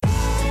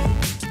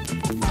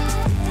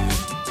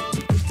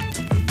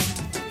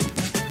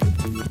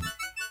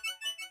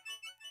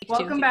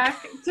Welcome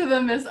back to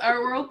the Miss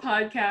Art World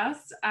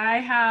podcast. I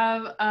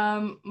have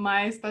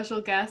my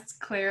special guest,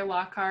 Claire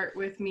Lockhart,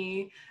 with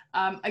me.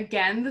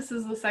 Again, this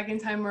is the second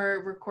time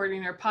we're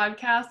recording our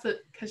podcast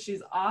because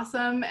she's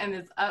awesome and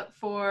is up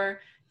for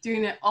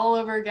doing it all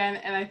over again.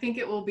 And I think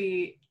it will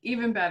be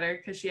even better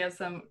because she has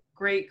some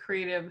great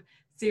creative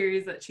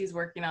series that she's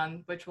working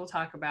on, which we'll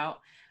talk about.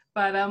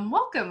 But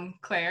welcome,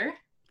 Claire.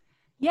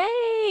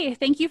 Yay!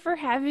 Thank you for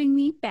having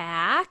me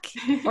back,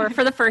 or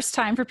for the first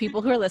time for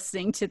people who are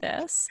listening to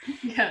this.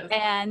 Yes.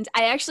 And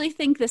I actually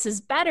think this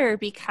is better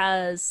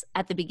because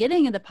at the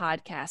beginning of the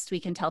podcast, we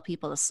can tell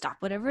people to stop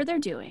whatever they're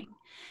doing,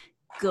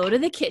 go to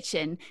the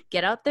kitchen,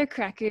 get out their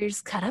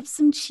crackers, cut up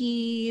some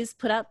cheese,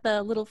 put out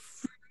the little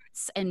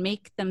fruits, and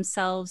make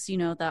themselves,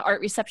 the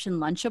art reception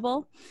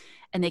Lunchable.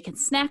 And they can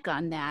snack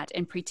on that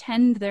and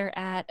pretend they're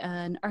at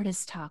an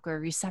artist talk or a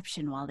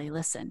reception while they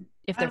listen,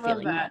 if they're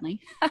feeling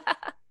lonely.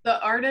 The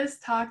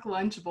Artist Talk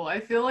Lunchable. I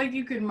feel like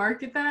you could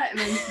market that and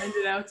then send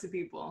it out to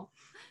people.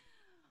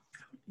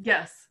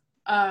 Yes.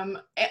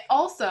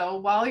 Also,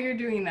 while you're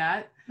doing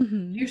that,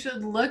 you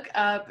should look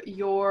up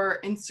your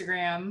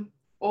Instagram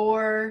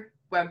or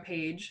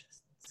webpage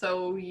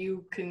so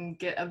you can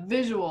get a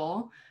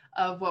visual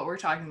of what we're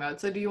talking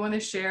about. So do you want to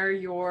share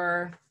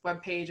your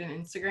webpage and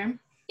Instagram?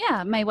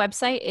 Yeah, my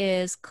website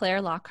is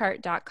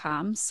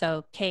clairelockhart.com.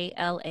 So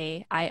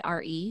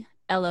KLAIRE.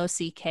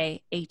 LOCKHEART.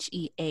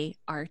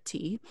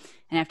 And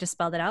I have to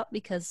spell that out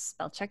because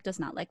spell check does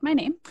not like my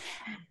name.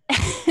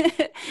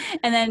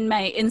 And then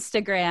my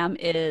Instagram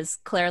is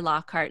Claire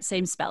Lockhart,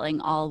 same spelling,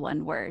 all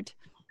one word.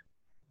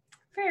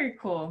 Very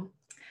cool.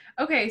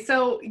 Okay,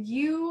 so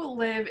you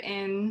live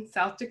in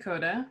South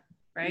Dakota,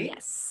 right?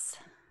 Yes.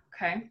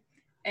 Okay.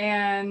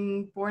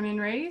 And born and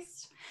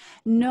raised?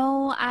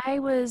 No, I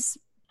was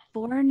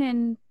born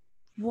in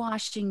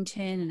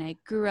Washington and I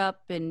grew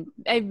up in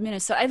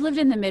Minnesota. I lived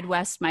in the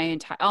Midwest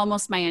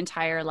almost my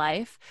entire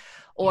life.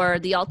 Or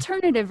the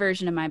alternative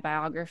version of my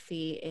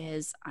biography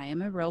is I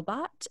am a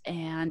robot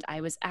and I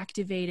was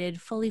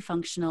activated, fully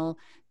functional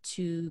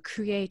to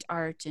create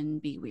art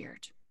and be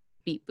weird.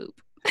 Beep boop.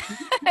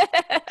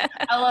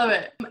 I love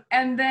it.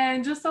 And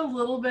then just a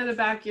little bit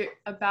about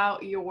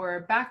your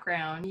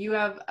background. You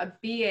have a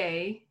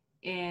BA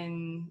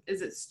in,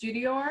 is it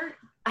studio art?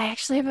 I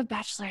actually have a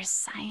Bachelor of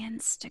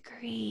Science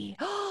degree.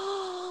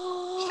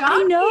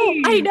 Shocking.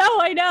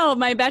 I know.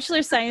 My Bachelor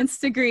of Science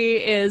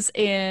degree is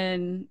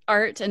in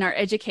art and art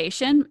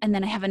education. And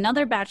then I have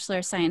another Bachelor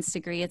of Science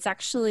degree. It's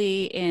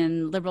actually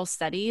in liberal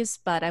studies,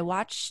 but I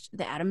watched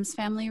The Addams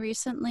Family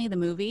recently, the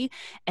movie,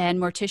 and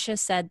Morticia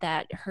said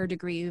that her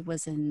degree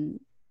was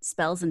in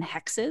spells and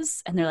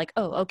hexes. And they're like,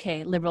 oh,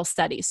 okay, liberal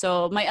studies.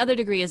 So my other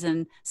degree is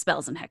in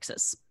spells and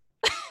hexes.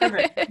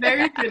 Perfect.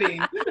 Very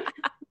fitting.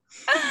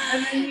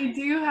 And then you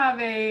do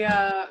have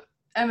a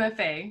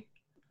MFA.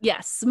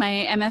 Yes,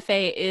 my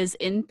MFA is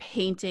in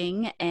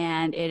painting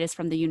and it is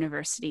from the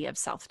University of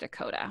South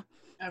Dakota.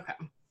 Okay.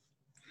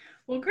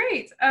 Well,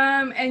 great.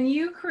 And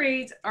you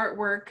create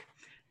artwork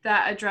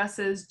that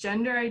addresses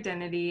gender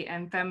identity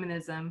and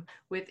feminism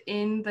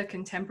within the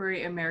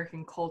contemporary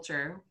American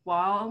culture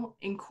while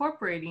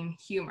incorporating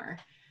humor.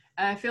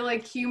 And I feel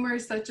like humor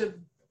is such a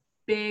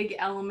big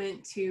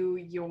element to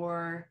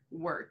your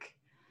work.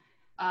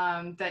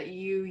 That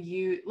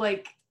you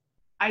like,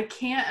 I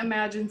can't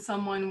imagine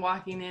someone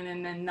walking in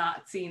and then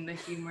not seeing the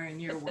humor in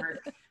your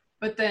work,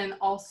 but then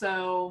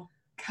also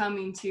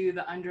coming to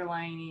the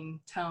underlying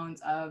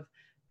tones of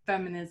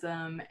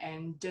feminism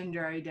and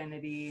gender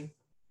identity.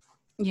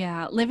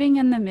 Yeah, living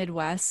in the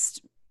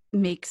Midwest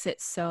makes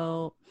it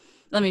so,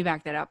 let me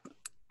back that up.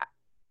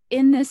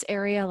 In this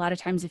area, a lot of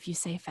times if you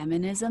say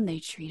feminism, they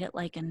treat it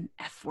like an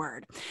F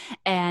word.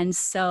 And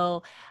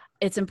so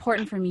it's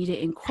important for me to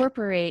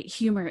incorporate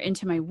humor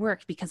into my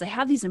work because I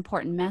have these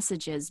important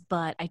messages,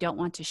 but I don't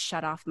want to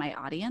shut off my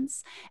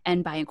audience.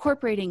 And by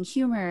incorporating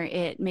humor,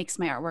 it makes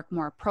my artwork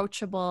more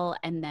approachable,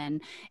 and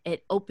then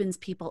it opens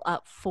people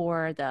up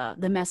for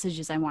the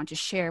messages I want to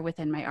share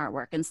within my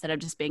artwork instead of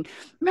just being,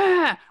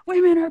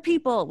 women are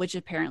people, which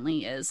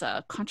apparently is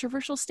a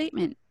controversial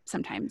statement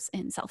sometimes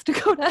in South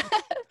Dakota,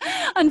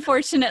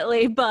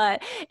 unfortunately.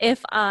 But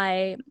if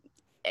I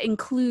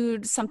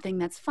include something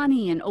that's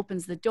funny and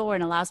opens the door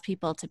and allows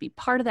people to be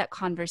part of that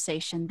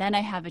conversation, then I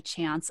have a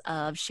chance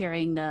of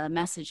sharing the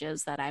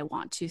messages that I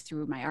want to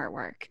through my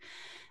artwork.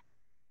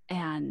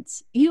 And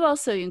you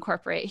also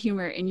incorporate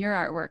humor in your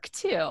artwork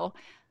too.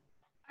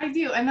 I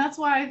do, and that's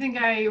why I think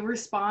I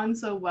respond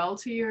so well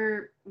to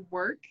your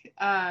work,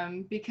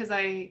 because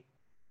I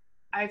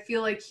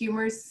feel like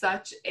humor is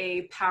such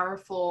a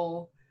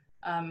powerful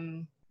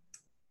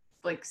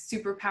like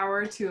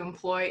superpower to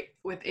employ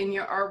within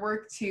your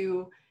artwork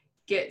to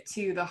get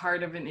to the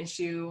heart of an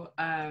issue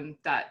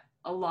that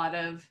a lot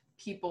of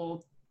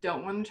people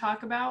don't want to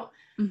talk about.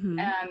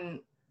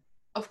 And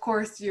of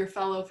course your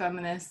fellow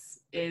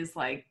feminist is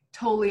like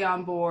totally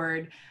on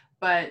board,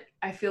 but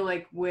I feel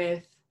like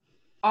with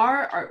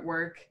our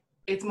artwork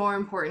it's more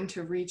important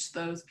to reach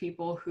those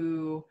people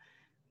who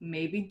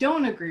maybe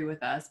don't agree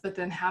with us, but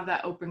then have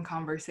that open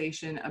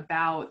conversation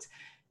about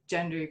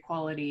gender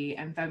equality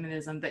and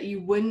feminism that you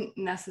wouldn't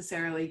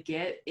necessarily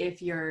get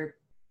if your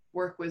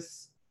work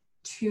was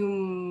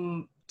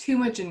too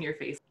much in your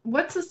face.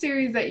 What's the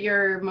series that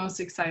you're most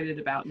excited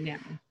about now?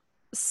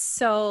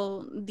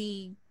 So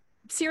the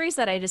series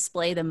that I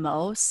display the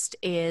most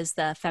is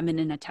the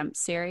Feminine Attempt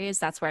series.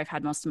 That's where I've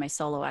had most of my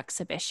solo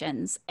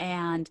exhibitions.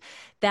 And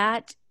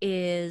that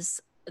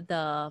is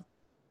the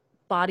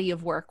body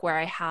of work where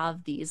I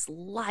have these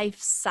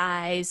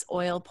life-size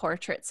oil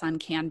portraits on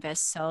canvas.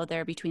 So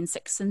they're between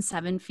 6 and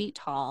 7 feet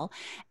tall.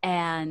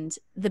 And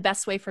the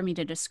best way for me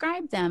to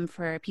describe them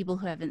for people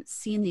who haven't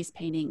seen these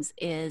paintings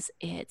is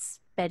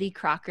it's Betty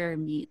Crocker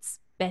meets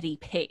Betty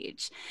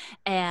Page.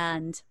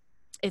 And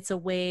it's a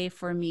way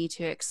for me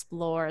to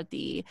explore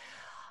the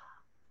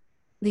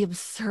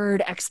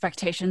absurd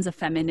expectations of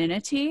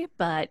femininity,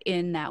 but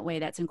in that way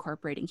that's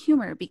incorporating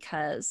humor,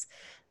 because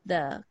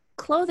the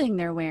clothing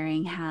they're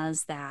wearing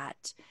has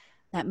that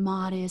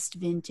modest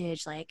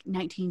vintage like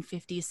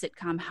 1950s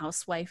sitcom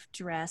housewife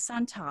dress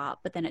on top,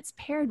 but then it's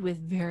paired with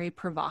very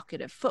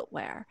provocative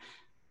footwear,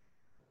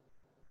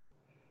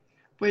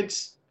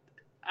 which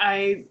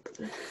I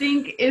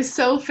think is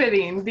so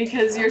fitting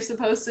because you're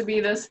supposed to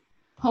be this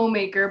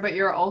homemaker, but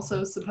you're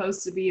also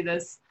supposed to be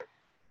this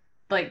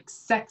like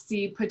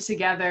sexy, put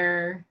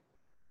together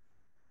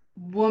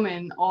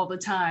woman all the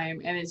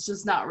time, and it's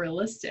just not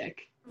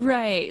realistic.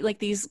 Right. Like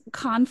these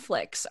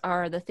conflicts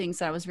are the things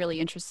that I was really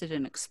interested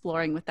in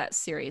exploring with that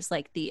series,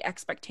 like the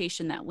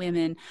expectation that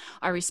women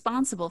are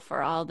responsible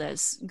for all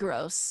this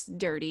gross,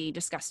 dirty,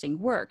 disgusting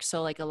work.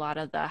 So like a lot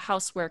of the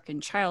housework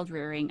and child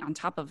rearing on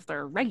top of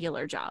their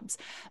regular jobs.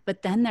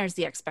 But then there's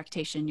the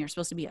expectation you're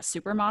supposed to be a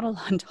supermodel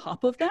on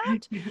top of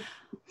that.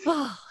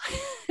 Oh.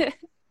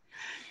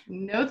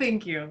 No,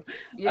 thank you.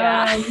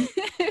 Yeah.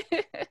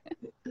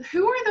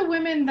 Who are the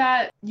women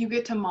that you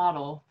get to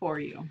model for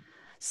you?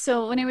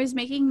 So when I was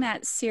making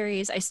that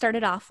series, I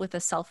started off with a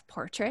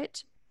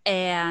self-portrait.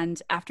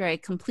 And after I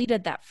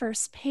completed that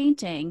first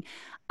painting,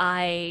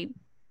 I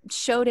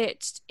showed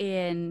it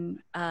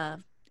in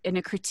a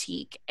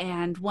critique.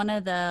 And one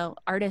of the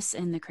artists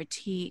in the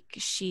critique,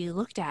 she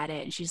looked at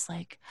it and she's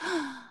like,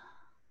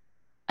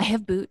 I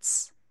have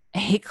boots. I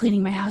hate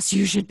cleaning my house.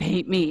 You should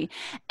paint me.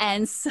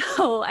 And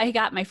so I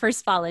got my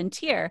first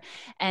volunteer.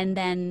 And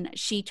then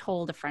she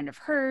told a friend of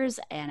hers,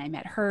 and I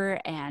met her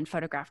and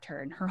photographed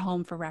her in her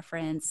home for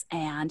reference.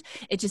 And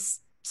it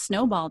just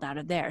snowballed out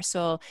of there.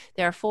 So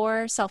there are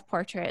 4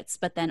 self-portraits,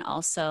 but then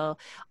also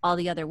all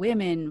the other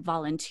women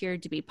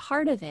volunteered to be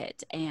part of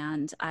it.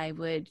 And I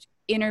would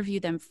interview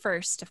them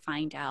first to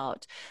find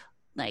out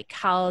like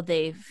how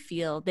they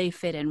feel they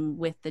fit in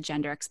with the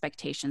gender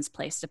expectations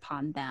placed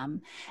upon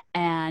them.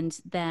 And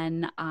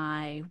then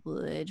I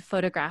would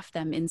photograph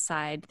them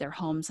inside their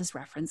homes as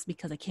reference,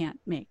 because I can't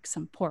make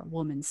some poor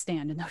woman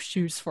stand in those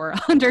shoes for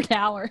 100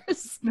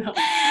 hours while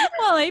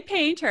I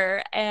paint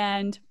her.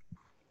 And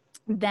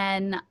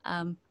then,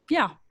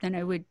 then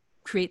I would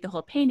create the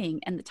whole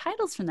painting. And the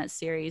titles from that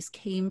series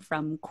came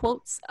from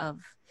quotes of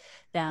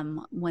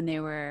them when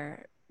they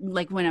were,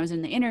 like when I was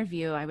in the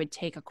interview, I would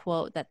take a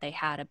quote that they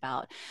had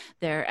about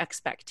their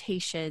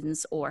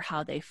expectations or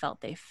how they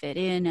felt they fit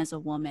in as a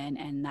woman.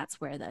 And that's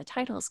where the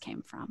titles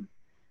came from.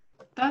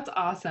 That's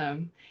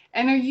awesome.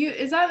 And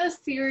is that a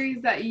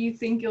series that you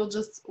think you'll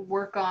just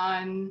work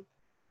on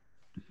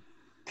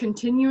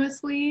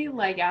continuously,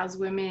 like as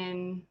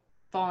women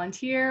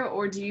volunteer,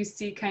 or do you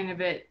see kind of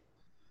it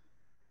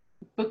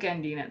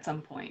bookending at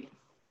some point?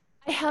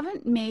 I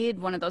haven't made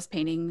one of those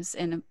paintings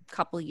in a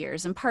couple of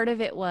years. And part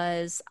of it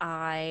was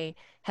I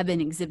have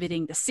been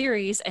exhibiting the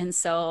series, and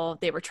so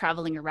they were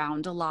traveling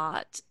around a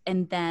lot.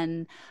 And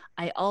then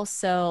I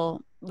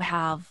also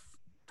have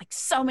like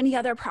so many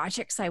other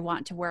projects I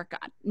want to work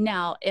on.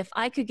 Now, if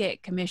I could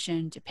get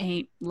commissioned to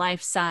paint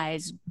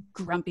life-size,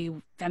 grumpy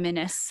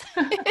feminists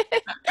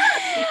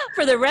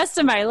for the rest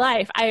of my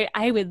life,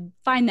 I would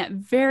find that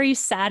very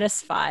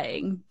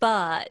satisfying.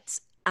 But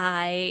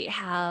I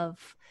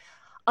have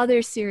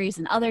other series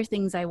and other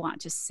things I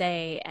want to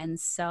say. And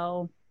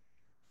so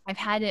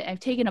I've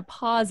taken a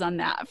pause on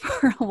that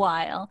for a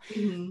while.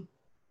 Mm-hmm.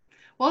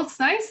 Well, it's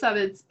nice that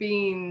it's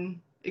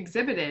being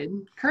exhibited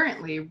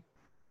currently.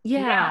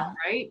 Yeah.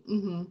 Right?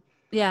 Mm-hmm.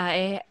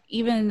 Yeah.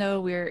 Even though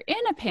we're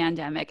in a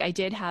pandemic, I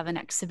did have an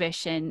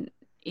exhibition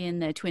in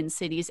the Twin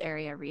Cities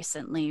area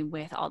recently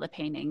with all the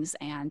paintings,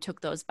 and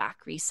took those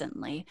back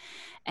recently.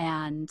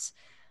 And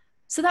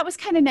so that was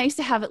kind of nice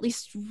to have at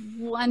least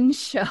one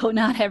show.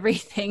 Not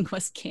everything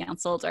was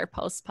canceled or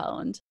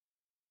postponed.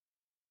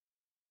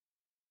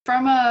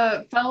 From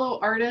a fellow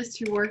artist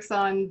who works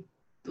on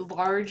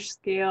large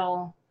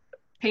scale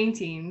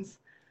paintings,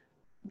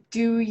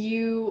 do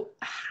you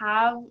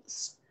have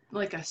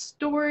like a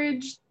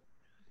storage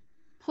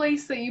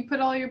place that you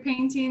put all your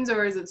paintings,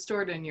 or is it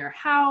stored in your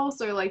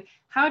house, or like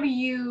how do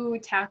you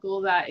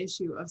tackle that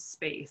issue of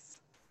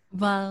space?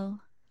 Well,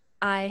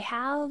 I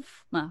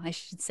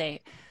should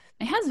say,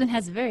 my husband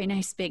has a very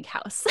nice big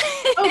house.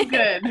 Oh,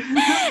 good.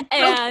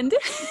 And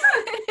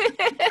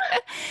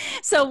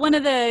so one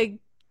of the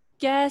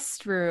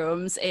guest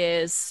rooms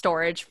is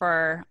storage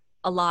for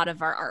a lot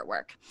of our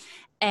artwork.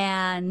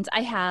 And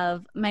I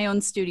have my own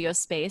studio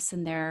space,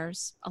 and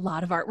there's a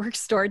lot of artwork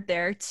stored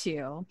there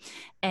too.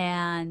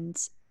 And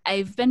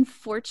I've been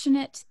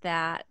fortunate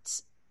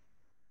that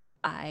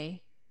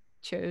I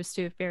chose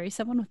to marry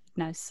someone with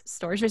nice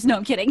storage space. No,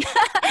 I'm kidding.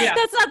 Yeah.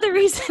 That's not the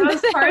reason.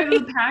 As part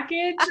of the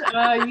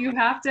package, you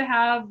have to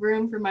have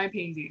room for my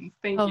paintings.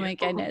 Thank you. Oh my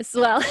goodness.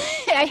 Well,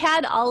 I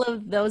had all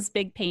of those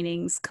big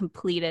paintings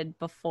completed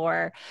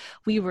before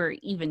we were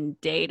even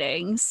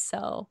dating.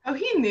 So Oh,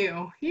 he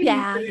knew. He knew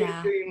what he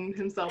was doing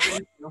himself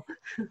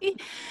into.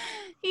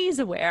 He's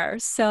aware.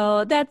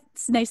 So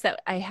that's nice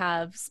that I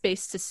have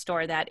space to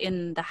store that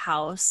in the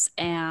house.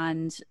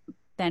 And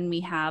then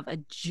we have a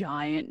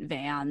giant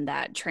van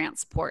that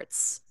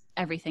transports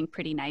everything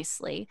pretty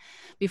nicely.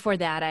 Before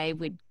that, I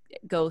would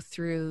go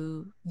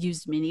through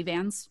used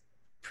minivans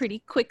pretty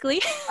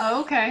quickly.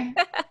 Oh, okay.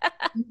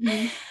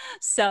 Mm-hmm.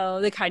 So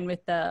the kind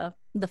with the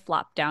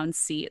flop down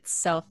seats.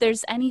 So if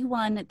there's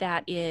anyone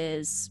that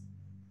is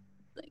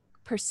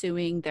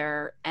pursuing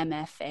their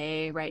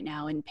MFA right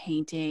now in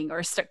painting,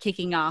 or start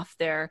kicking off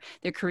their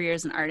career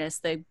as an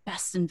artist, the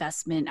best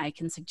investment I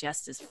can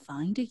suggest is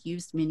find a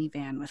used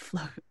minivan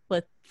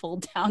with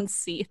fold down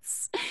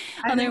seats.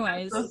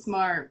 Otherwise, so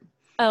smart.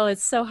 Oh,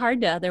 it's so hard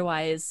to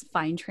otherwise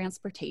find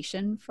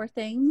transportation for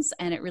things,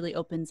 and it really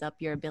opens up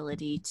your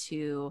ability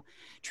to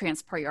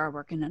transport your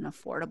artwork in an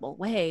affordable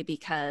way,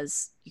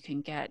 because you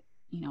can get,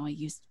 a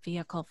used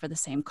vehicle for the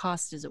same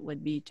cost as it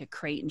would be to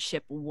crate and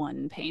ship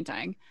one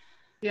painting.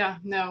 Yeah,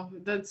 no,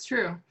 that's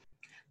true.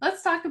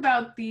 Let's talk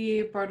about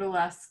the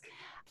Brodalesque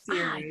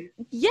series.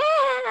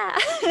 Yeah.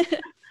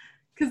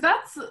 Because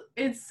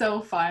it's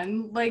so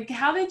fun. Like,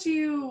 how did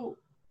you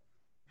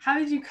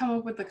come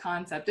up with the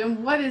concept,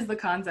 and what is the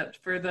concept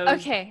for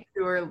those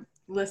who are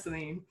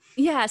listening?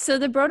 Yeah, so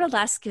the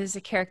Brodalesque is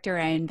a character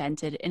I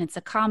invented, and it's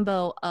a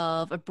combo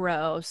of a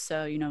bro,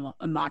 so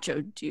a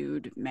macho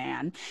dude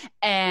man,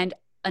 and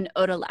an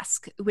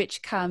odalisque,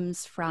 which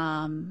comes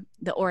from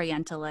the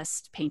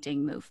Orientalist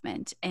painting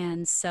movement.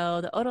 And so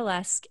the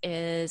odalisque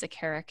is a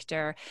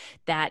character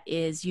that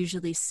is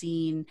usually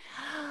seen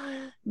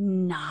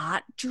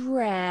not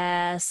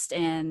dressed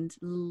and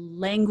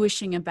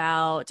languishing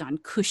about on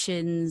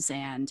cushions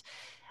and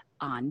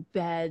on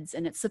beds,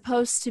 and it's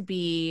supposed to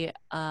be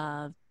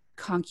a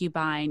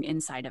concubine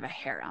inside of a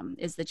harem,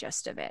 is the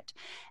gist of it.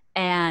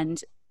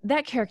 And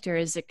that character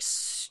is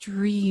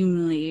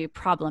extremely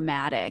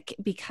problematic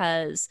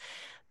because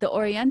the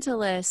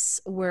Orientalists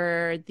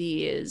were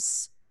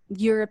these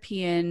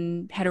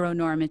European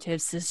heteronormative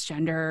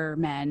cisgender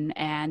men,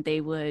 and they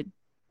would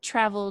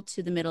travel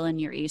to the Middle and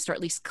Near East, or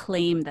at least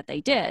claim that they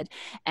did,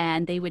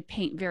 and they would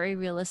paint very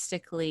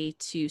realistically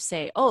to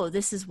say, oh,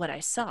 this is what I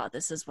saw,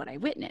 this is what I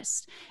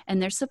witnessed. And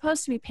they're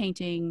supposed to be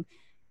painting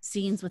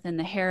scenes within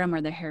the harem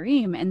or the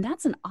harem, and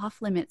that's an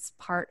off-limits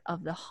part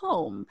of the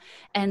home.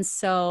 And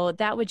so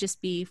that would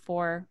just be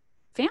for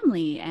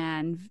family,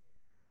 and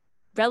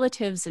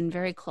relatives and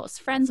very close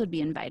friends would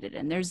be invited.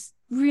 And there's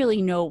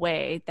really no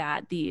way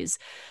that these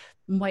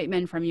white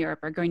men from Europe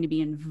are going to be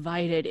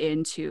invited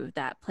into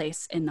that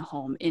place in the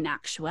home in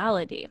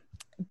actuality.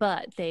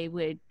 But they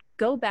would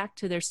go back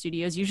to their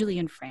studios, usually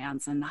in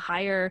France, and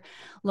hire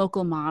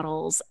local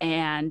models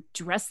and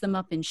dress them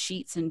up in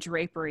sheets and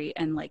drapery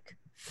and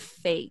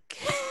fake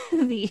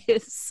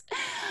these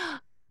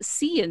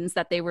scenes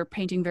that they were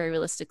painting very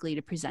realistically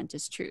to present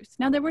as truth.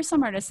 Now, there were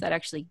some artists that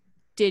actually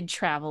did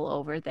travel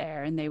over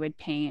there, and they would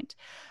paint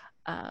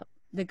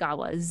the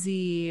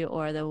Gawazi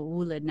or the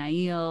Wulad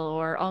Nail,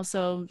 or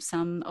also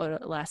some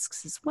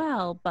odalisques as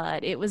well.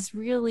 But it was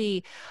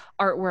really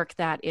artwork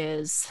that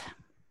it's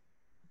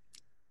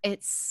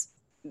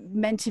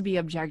meant to be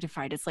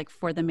objectified. It's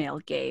for the male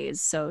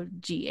gaze. So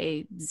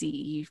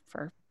GAZE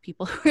for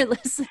people who are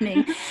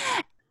listening.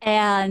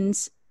 And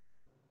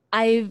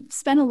I've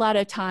spent a lot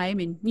of time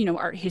in,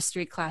 art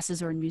history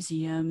classes or in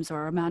museums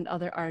or around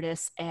other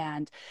artists,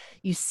 and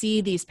you see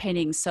these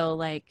paintings. So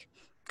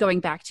going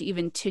back to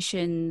even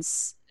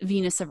Titian's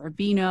Venus of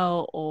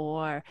Urbino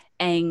or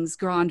Ingres'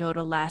 Grand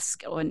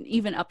Odalisque, and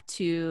even up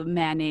to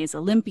Manet's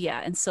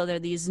Olympia. And so they're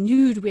these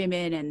nude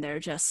women, and they're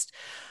just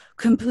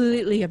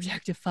completely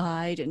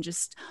objectified and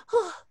just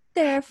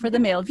there for the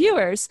male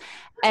viewers.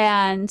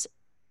 And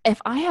if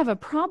I have a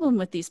problem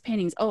with these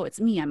paintings, it's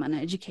me, I'm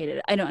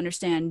uneducated, I don't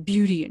understand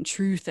beauty and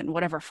truth and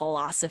whatever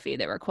philosophy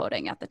they were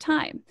quoting at the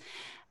time.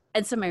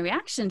 And so my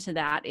reaction to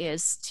that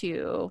is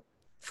to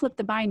flip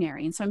the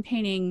binary. And so I'm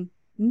painting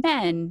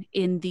men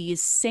in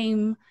these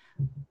same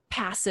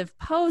passive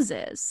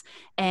poses,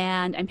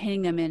 and I'm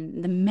painting them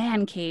in the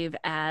man cave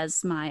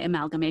as my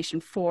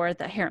amalgamation for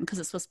the harem, because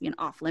it's supposed to be an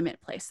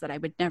off-limit place that I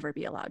would never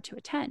be allowed to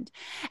attend.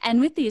 And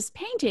with these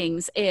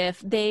paintings, if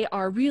they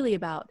are really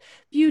about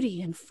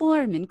beauty and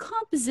form and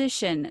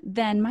composition,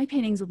 then my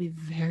paintings will be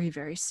very,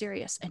 very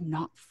serious and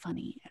not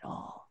funny at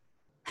all.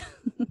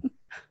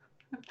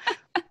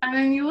 And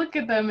then you look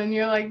at them and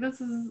you're like,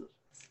 this is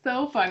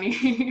so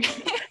funny.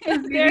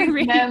 These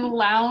men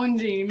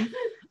lounging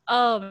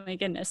Oh my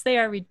goodness, they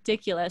are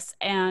ridiculous.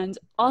 And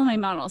all my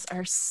models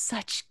are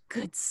such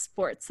good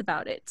sports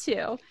about it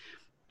too.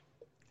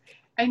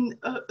 And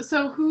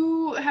so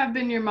who have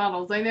been your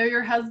models? I know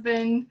your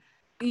husband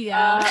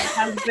Yeah.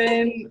 has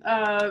been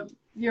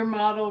your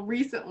model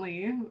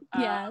recently,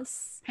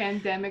 Yes.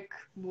 pandemic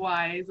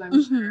wise, I'm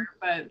Hmm. sure.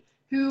 But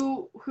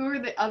who are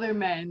the other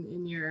men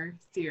in your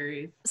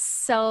series?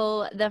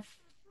 So the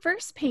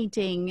first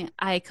painting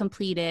I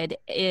completed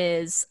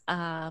is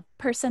a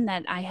person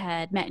that I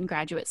had met in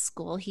graduate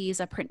school. He's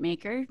a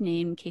printmaker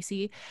named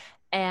Casey,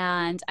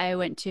 and I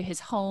went to his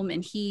home,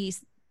 and he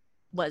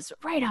was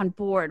right on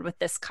board with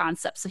this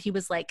concept. So he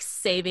was like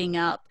saving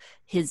up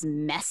his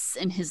mess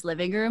in his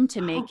living room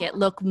to make it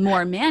look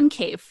more man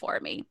cave for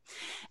me.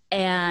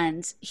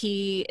 And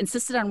he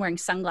insisted on wearing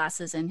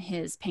sunglasses in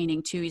his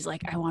painting too. He's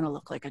like, I want to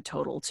look like a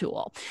total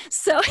tool.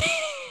 So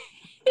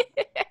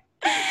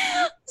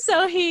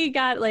so he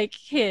got like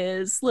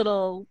his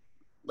little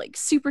like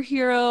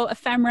superhero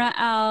ephemera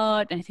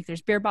out, and I think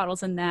there's beer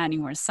bottles in that, and he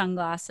wears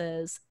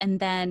sunglasses.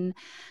 And then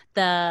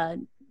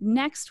the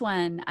next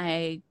one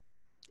I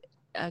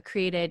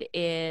created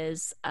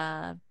is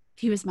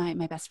he was my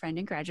best friend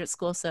in graduate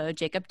school, so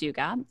Jacob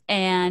Duga.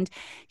 And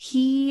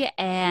he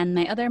and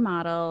my other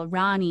model,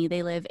 Ronnie,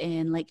 they live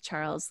in Lake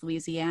Charles,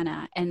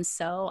 Louisiana. And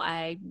so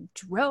I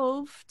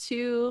drove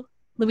to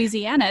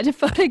Louisiana to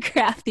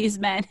photograph these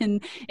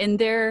men in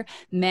their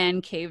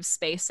man cave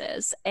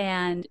spaces.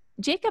 And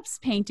Jacob's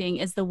painting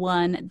is the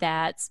one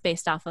that's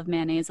based off of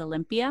Manet's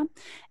Olympia.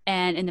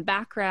 And in the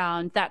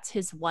background, that's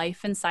his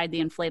wife inside the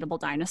inflatable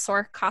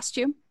dinosaur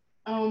costume.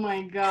 Oh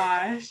my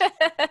gosh.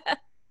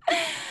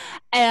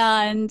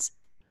 And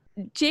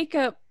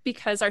Jacob,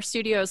 because our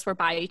studios were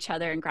by each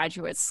other in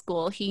graduate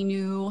school, he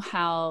knew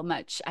how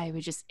much I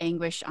would just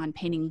anguish on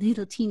painting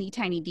little teeny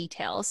tiny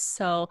details.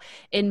 So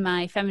in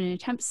my Feminine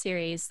Attempt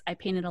series, I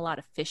painted a lot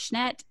of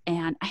fishnet,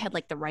 and I had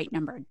like the right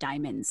number of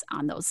diamonds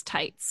on those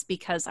tights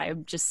because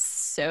I'm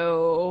just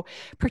so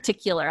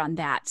particular on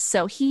that.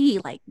 So he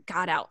like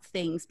got out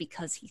things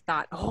because he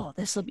thought, oh,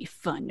 this will be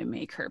fun to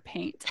make her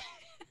paint.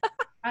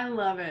 I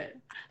love it.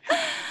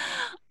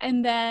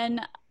 And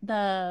then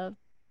the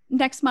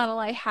next model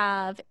I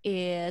have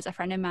is a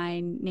friend of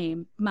mine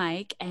named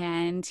Mike,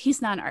 and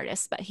he's not an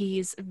artist, but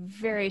he's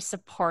very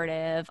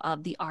supportive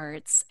of the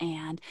arts.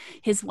 And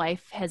his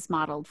wife has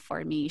modeled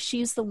for me.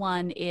 She's the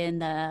one in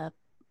the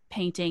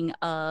painting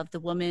of the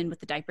woman with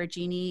the diaper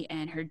genie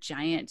and her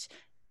giant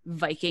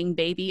Viking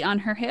baby on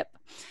her hip.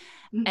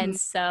 Mm-hmm. And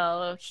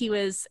so he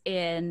was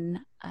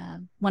in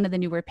one of the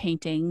newer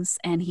paintings,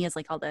 and he has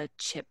like all the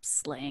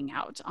chips laying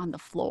out on the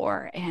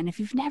floor. And if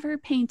you've never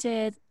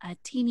painted a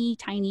teeny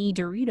tiny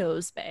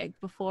Doritos bag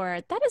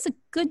before, that is a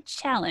good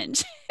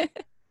challenge. Good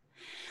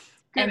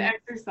And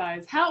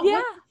exercise. yeah,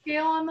 What's the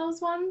scale on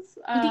those ones?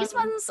 these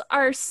ones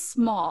are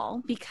small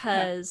Okay.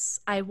 because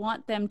I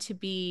want them to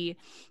be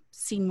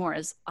seen more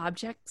as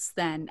objects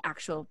than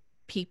actual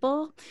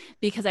people,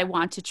 because I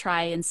want to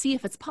try and see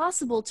if it's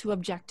possible to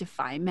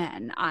objectify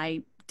men.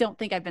 I don't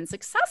think I've been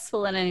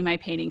successful in any of my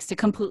paintings to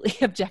completely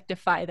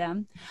objectify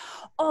them.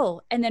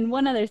 Oh, and then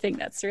one other thing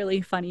that's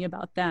really funny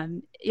about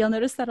them, you'll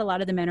notice that a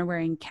lot of the men are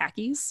wearing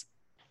khakis.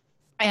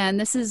 And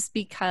this is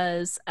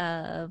because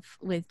of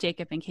with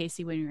Jacob and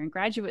Casey, when we were in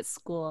graduate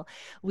school,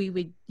 we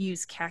would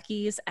use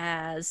khakis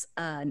as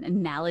an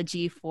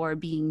analogy for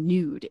being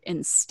nude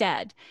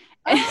instead.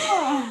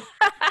 Oh,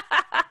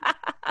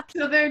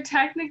 so they're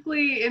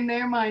technically in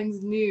their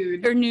minds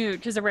nude. They're nude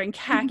because they're wearing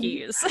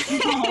khakis.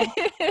 Oh,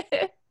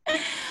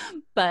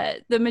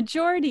 But the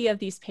majority of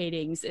these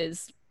paintings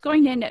is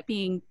going to end up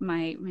being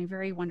my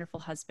very wonderful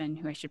husband,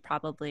 who I should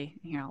probably,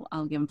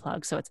 I'll give him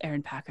plugs. So it's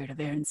Aaron Packard of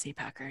Aaron C.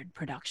 Packard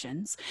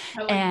Productions.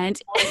 I like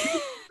And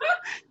it's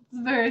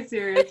very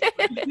serious.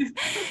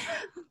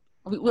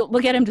 we'll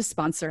get him to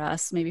sponsor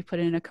us, maybe put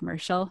in a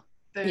commercial.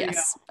 There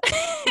Yes.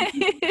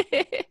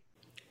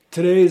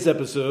 Today's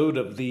episode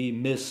of the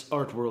Miss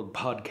Art World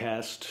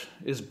podcast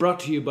is brought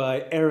to you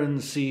by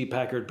Aaron C.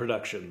 Packard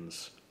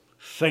Productions.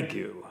 Thank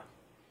you.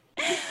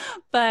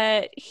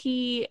 But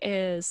he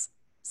is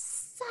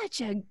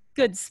such a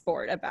good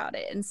sport about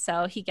it. And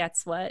so he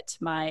gets what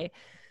my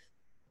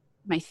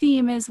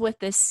theme is with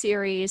this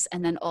series.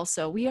 And then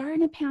also we are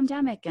in a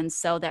pandemic. And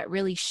so that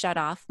really shut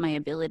off my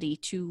ability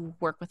to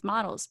work with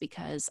models,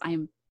 because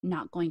I'm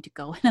not going to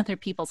go in other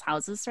people's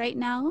houses right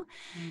now.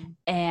 Mm.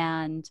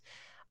 And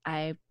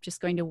I'm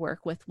just going to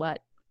work with what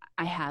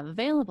I have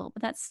available.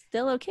 But that's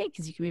still okay,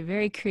 because you can be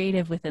very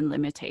creative within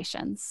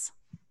limitations.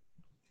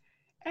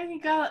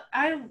 And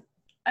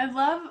I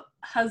love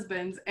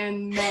husbands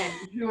and men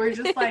who are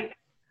just like,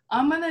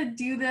 I'm gonna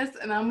do this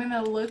and I'm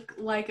gonna look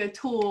like a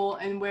tool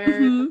and wear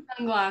the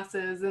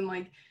sunglasses and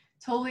like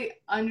totally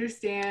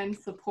understand,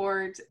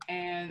 support,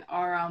 and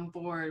are on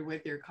board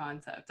with your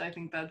concept. I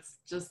think that's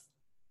just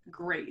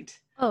great.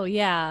 Oh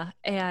yeah.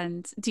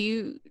 And do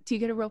you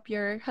get to rope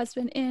your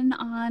husband in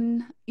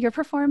on your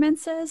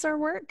performances or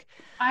work?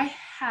 I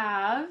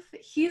have.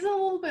 He's a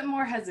little bit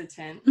more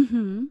hesitant.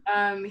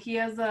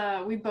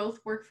 Mm-hmm. We both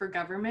work for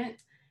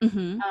government.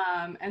 Mm-hmm.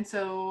 And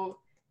so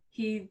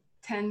he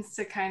tends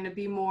to kind of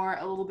be a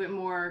little bit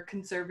more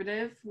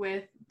conservative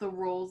with the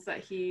roles that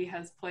he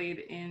has played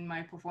in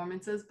my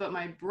performances. But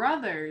my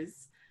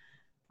brothers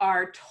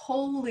are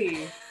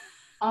totally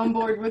on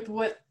board with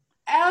whatever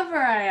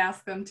I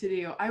ask them to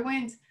do.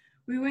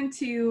 We went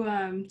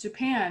to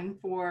Japan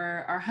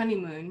for our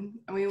honeymoon,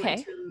 and we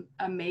went to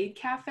a maid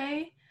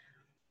cafe,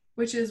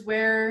 which is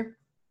where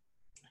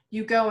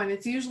you go, and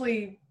it's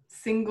usually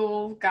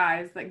single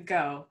guys that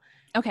go.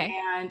 Okay.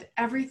 And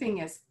everything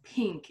is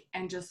pink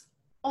and just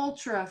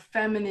ultra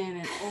feminine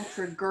and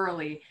ultra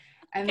girly.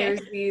 And there's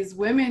these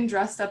women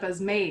dressed up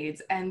as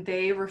maids, and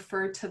they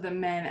refer to the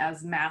men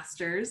as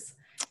masters.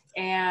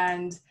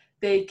 And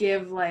they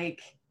give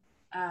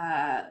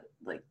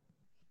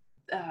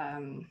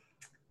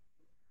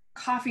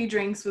coffee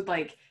drinks with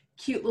like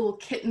cute little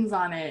kittens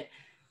on it.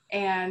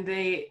 And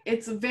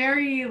it's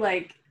very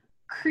like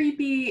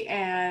creepy,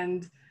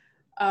 and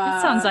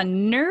that sounds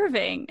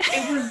unnerving.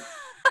 It was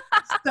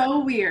so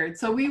weird.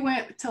 So we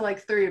went to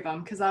like 3 of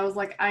them because I was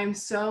like, I'm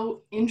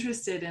so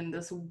interested in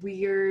this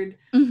weird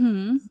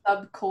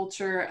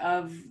subculture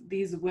of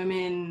these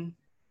women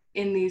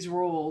in these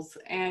roles.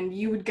 And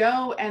you would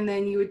go, and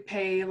then you would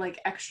pay like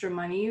extra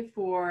money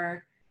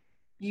for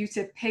you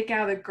to pick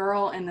out a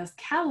girl in this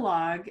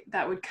catalog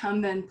that would come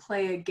then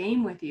play a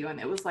game with you. And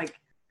it was like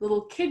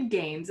little kid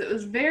games. It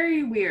was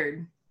very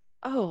weird.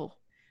 Oh.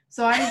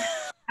 So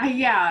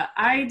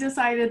I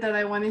decided that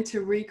I wanted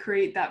to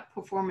recreate that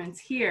performance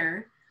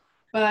here,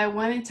 but I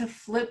wanted to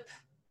flip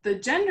the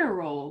gender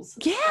roles.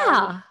 Yeah.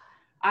 So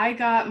I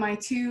got my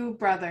 2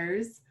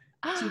 brothers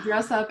to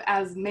dress up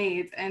as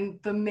maids, and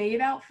the maid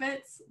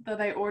outfits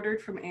that I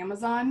ordered from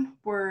Amazon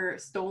were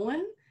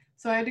stolen.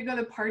 So I had to go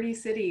to Party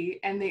City,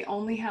 and they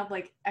only had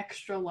like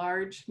extra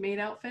large maid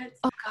outfits.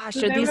 Oh gosh,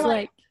 so are these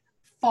like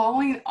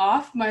falling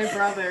off my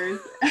brothers?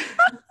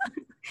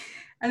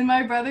 And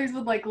my brothers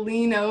would like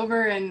lean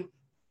over and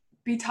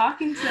be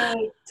talking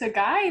to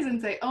guys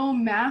and say, "Oh,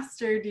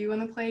 master, do you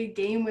want to play a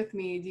game with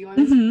me? Do you want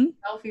to take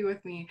a selfie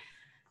with me?"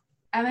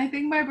 And I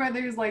think my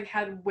brothers like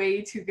had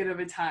way too good of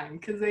a time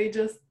because they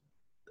just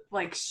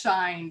like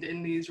shined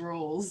in these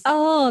roles.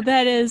 Oh,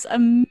 that is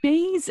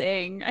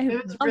amazing.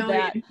 It was really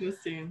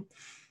interesting.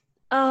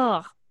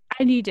 Oh,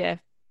 I need to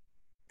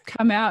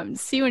come out and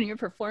see one of your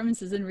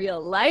performances in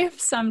real life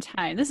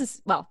sometime. This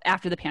is, well,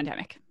 after the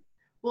pandemic.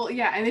 Well,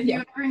 yeah, and if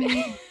you ever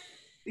need,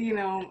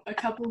 a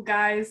couple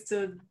guys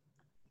to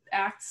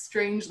act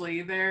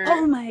strangely, they're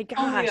oh my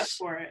totally up gosh,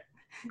 for it.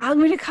 I'm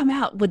going to come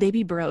out. Would they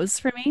be bros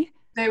for me?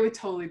 They would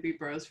totally be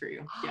bros for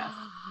you. Yes,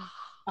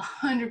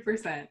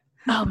 100%.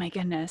 Oh my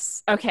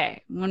goodness.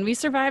 Okay, when we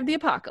survive the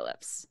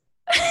apocalypse.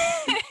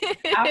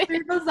 After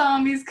the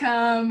zombies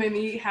come and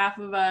eat half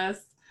of us.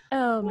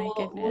 Oh my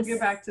goodness. We'll get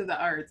back to the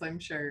arts, I'm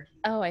sure.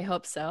 Oh, I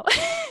hope so.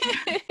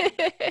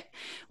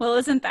 Well,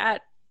 isn't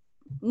that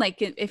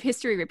like if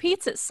history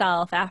repeats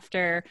itself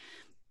after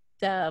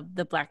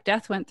the Black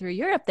Death went through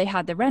Europe, they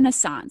had the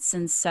Renaissance.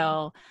 And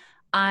so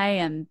I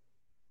am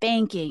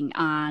banking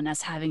on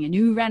us having a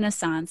new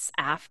Renaissance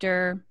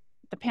after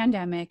the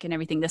pandemic and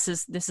everything. This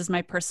is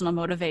my personal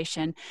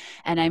motivation.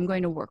 And I'm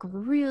going to work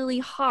really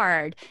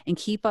hard and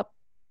keep up,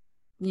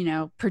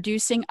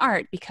 producing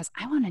art because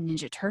I want a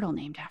Ninja Turtle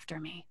named after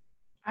me.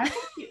 I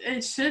think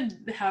it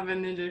should have a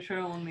Ninja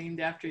Turtle named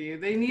after you.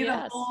 They need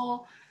a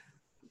whole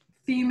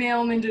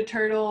female Ninja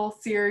Turtle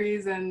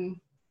series, and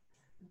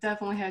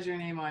definitely has your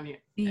name on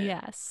it.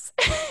 Yes.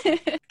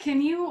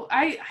 Can you,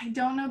 I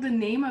don't know the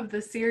name of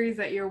the series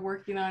that you're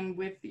working on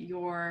with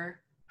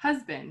your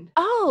husband.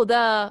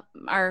 Oh,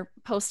 our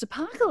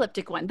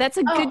post-apocalyptic one. That's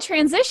a good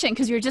transition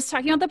because you were just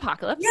talking about the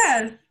apocalypse.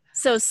 Yes.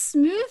 So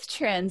smooth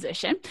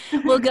transition.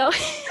 We'll go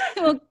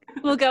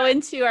we'll go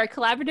into our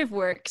collaborative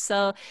work.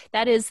 So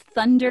that is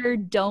Thunder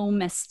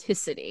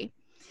Domesticity.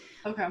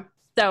 Okay.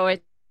 So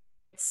it's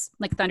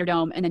like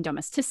Thunderdome and then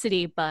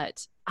domesticity,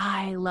 but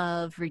I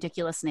love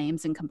ridiculous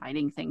names and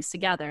combining things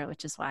together,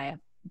 which is why I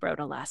wrote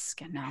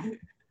Brodalesque and now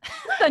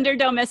Thunder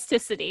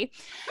Domesticity.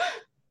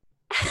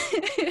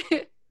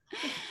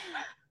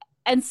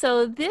 And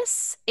so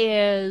this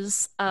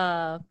is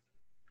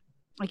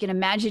like an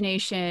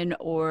imagination,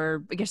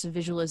 or I guess a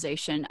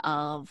visualization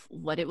of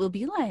what it will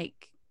be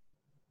like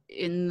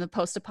in the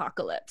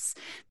post-apocalypse,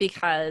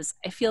 because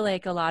I feel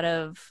like a lot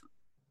of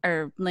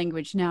our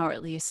language now, or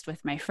at least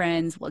with my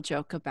friends, will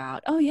joke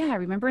about, oh yeah, I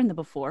remember in the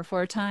before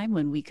for a time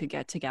when we could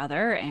get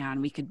together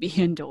and we could be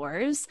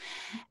indoors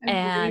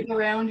and breathe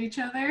around each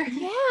other.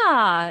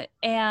 Yeah.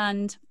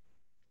 And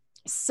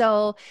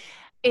so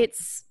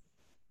this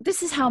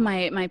is how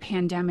my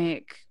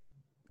pandemic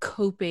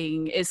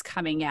coping is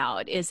coming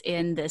out, is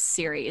in this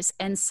series.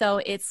 And so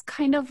it's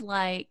kind of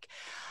like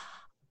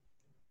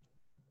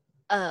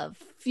a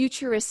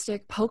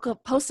futuristic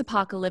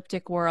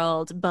post-apocalyptic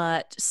world,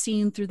 but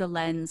seen through the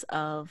lens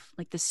of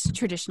like this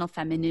traditional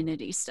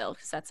femininity still,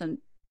 because that's an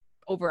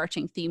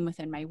overarching theme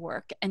within my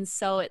work. And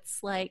so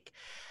it's like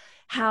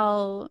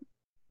how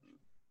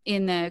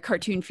in the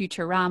cartoon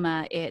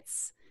Futurama,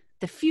 it's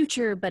the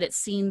future, but it's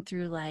seen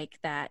through like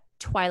that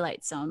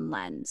Twilight Zone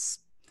lens.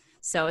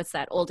 So it's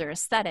that older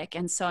aesthetic.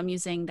 And so I'm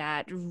using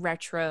that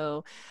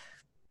retro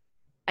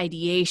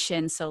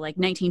ideation. So like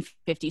 1950s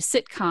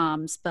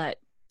sitcoms, but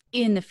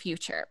in the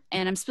future.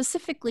 And I'm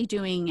specifically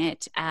doing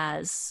it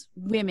as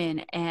women.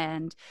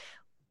 And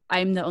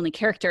I'm the only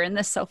character in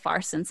this so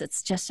far, since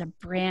it's just a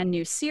brand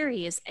new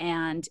series.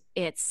 And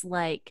it's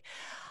like,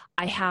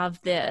 I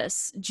have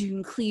this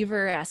June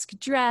Cleaver-esque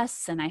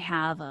dress, and I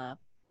have a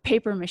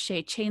paper mache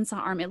chainsaw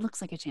arm. It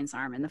looks like a chainsaw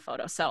arm in the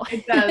photo. So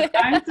it does.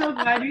 I'm so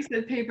glad you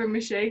said paper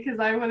mache, because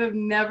I would have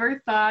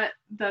never thought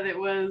that it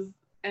was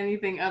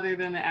anything other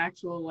than an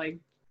actual like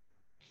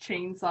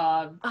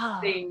chainsaw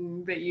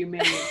thing that you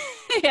made.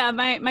 Yeah,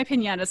 my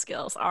pinata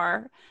skills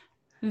are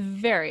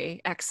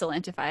very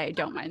excellent, if I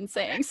don't mind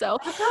saying so.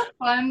 That's a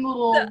fun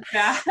little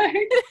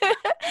bag.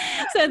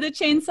 So the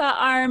chainsaw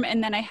arm,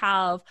 and then I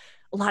have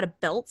a lot of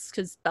belts,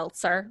 because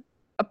belts are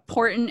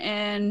important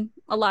in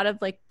a lot of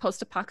like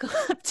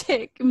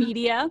post-apocalyptic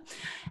media.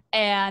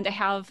 And I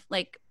have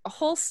like a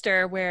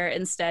holster where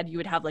instead you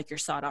would have like your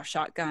sawed-off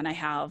shotgun. I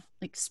have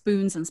like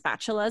spoons and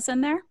spatulas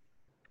in there.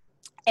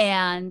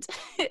 And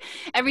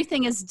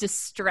everything is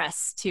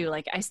distressed too.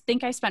 Like, I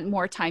think I spent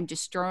more time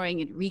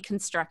destroying and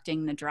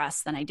reconstructing the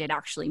dress than I did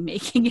actually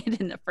making it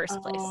in the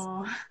first place,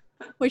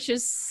 which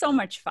is so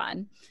much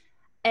fun.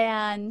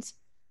 And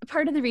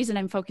part of the reason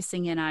I'm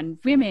focusing in on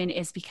women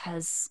is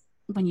because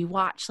when you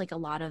watch like a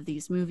lot of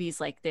these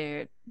movies, like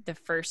the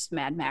first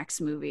Mad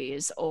Max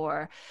movies,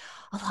 or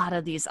a lot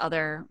of these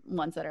other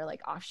ones that are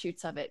like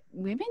offshoots of it,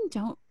 women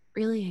don't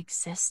really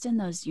exist in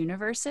those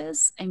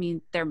universes. I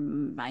mean, there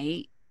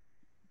might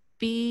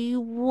be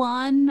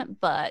one,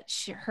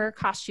 but her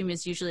costume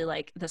is usually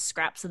like the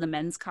scraps of the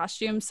men's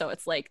costume, so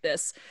it's like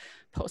this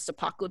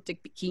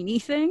post-apocalyptic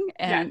bikini thing,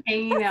 and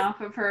hanging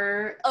off of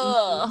her.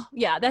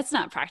 Yeah, that's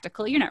not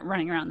practical. You're not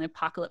running around the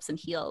apocalypse in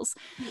heels.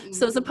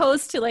 So as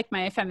opposed to like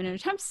my Feminine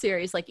Attempts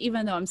series, like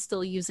even though I'm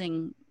still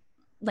using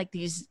like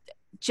these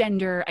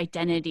gender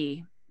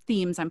identity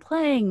themes I'm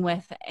playing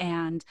with,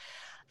 and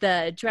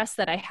the dress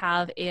that I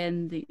have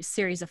in the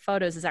series of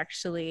photos is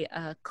actually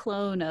a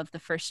clone of the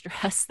first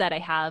dress that I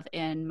have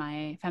in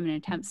my Feminine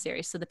Attempts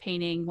series. So the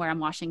painting where I'm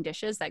washing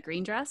dishes, that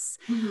green dress,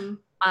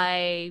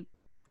 I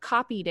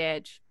copied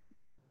it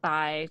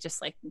by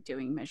just like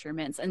doing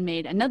measurements and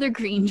made another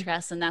green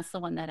dress, and that's the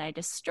one that I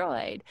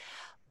destroyed.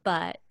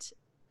 But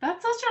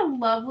that's such a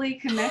lovely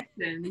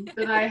connection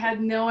that I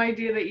had no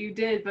idea that you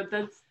did, but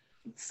that's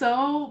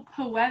so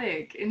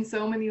poetic in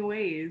so many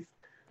ways.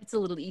 It's a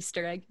little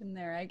Easter egg in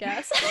there, I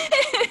guess.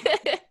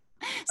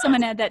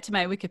 Someone add that to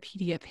my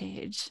Wikipedia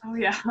page. Oh,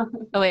 yeah.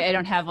 Oh, wait, I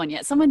don't have one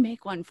yet. Someone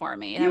make one for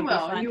me. You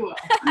will.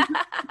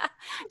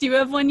 Do you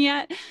have one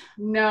yet?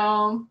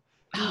 No.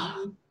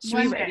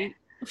 Should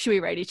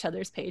we write each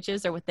other's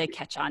pages, or would they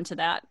catch on to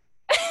that?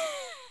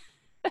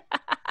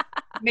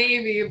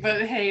 Maybe,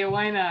 but hey,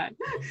 why not?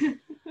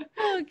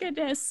 Oh,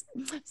 goodness.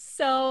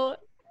 So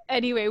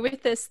anyway,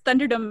 with this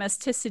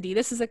Thunderdomesticity,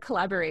 this is a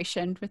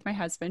collaboration with my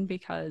husband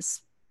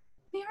because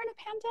we are in a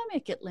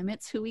pandemic. It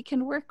limits who we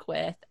can work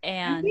with.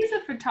 And he's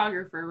a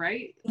photographer,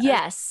 right?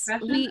 Yes.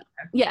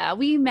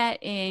 We met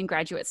in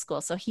graduate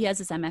school. So he has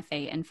his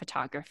MFA in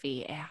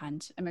photography,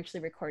 and I'm actually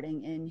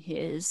recording in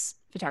his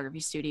photography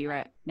studio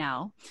right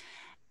now.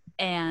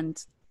 And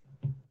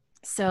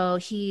so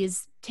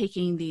he's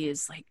taking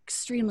these like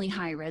extremely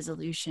high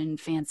resolution,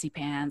 fancy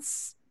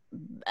pants.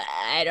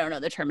 I don't know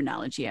the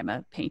terminology. I'm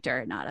a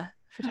painter, not a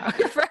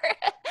photographer.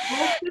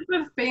 What's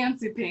the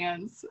fancy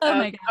pants? Oh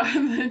my God.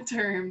 The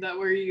term that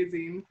we're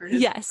using for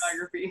his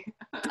photography.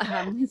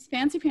 His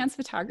fancy pants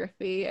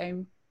photography.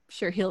 I'm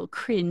sure he'll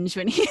cringe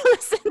when he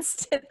listens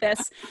to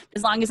this.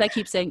 As long as I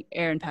keep saying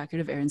Aaron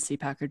Packard of Aaron C.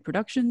 Packard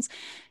Productions,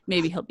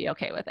 maybe he'll be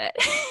okay with it.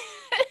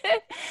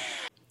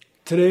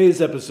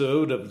 Today's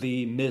episode of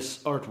the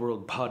Miss Art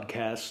World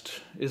podcast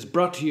is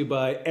brought to you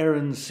by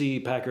Aaron C.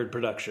 Packard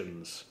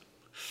Productions.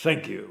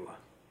 Thank you.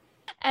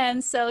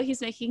 And so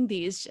he's making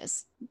these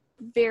just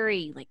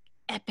very like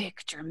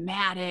epic,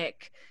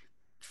 dramatic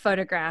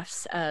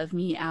photographs of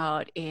me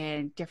out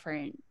in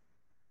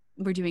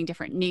we're doing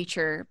different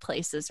nature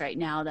places right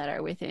now that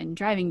are within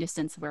driving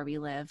distance of where we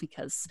live,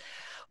 because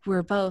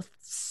we're both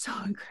so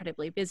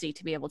incredibly busy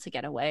to be able to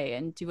get away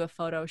and do a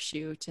photo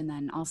shoot. And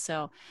then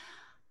also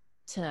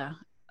to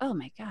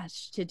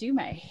do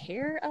my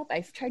hair up.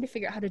 I've tried to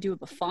figure out how to do a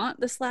bouffant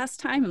this last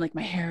time, and like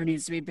my hair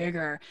needs to be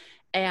bigger.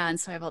 And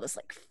so I have all this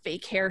like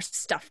fake hair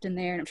stuffed in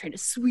there, and I'm trying to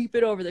sweep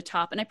it over the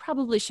top. And I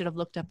probably should have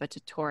looked up a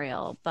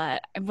tutorial,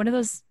 but I'm one of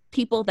those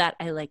people that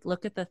I like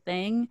look at the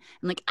thing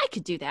and like, I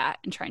could do that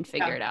and try and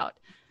figure it out.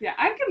 Yeah,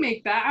 I can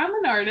make that. I'm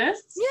an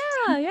artist.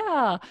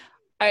 Yeah.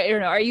 I don't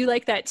know. Are you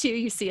like that too?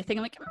 You see a thing,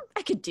 I'm like,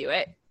 I could do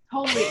it.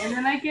 Totally. And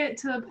then I get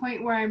to the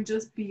point where I'm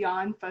just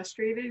beyond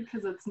frustrated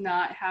because it's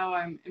not how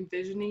I'm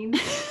envisioning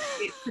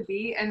it to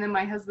be. And then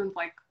my husband's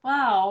like,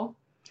 wow,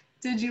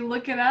 did you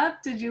look it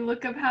up? Did you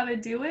look up how to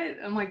do it?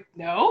 I'm like,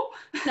 no.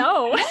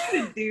 I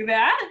didn't do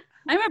that.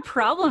 I'm a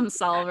problem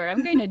solver.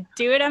 I'm going to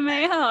do it on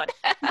my own.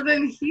 So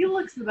then he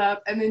looks it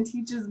up and then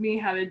teaches me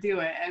how to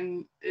do it.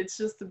 And it's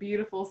just a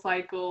beautiful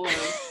cycle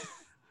of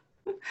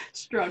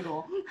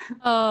Struggle.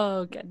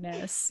 Oh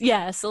goodness.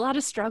 Yes, a lot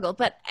of struggle,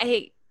 but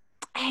I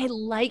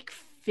like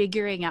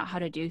figuring out how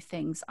to do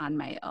things on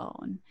my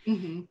own.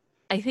 Hmm.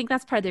 I think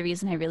that's part of the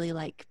reason I really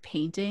like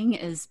painting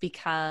is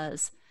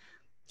because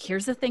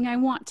here's the thing I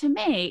want to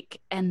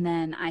make, and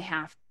then I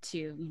have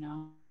to,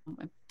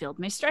 build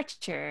my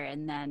structure,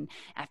 and then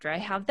after I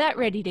have that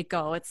ready to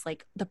go, it's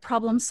like the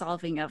problem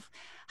solving of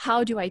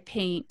how do I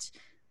paint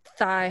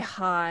thigh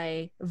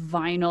high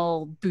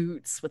vinyl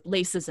boots with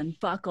laces and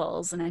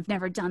buckles, and I've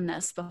never done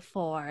this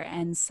before.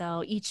 And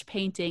so each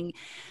painting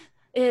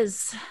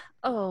is,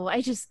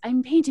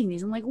 I'm painting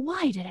these, I'm like,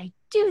 why did I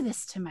do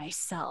this to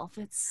myself?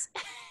 It's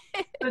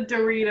The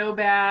Dorito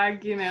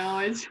bag,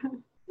 it's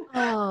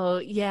Oh,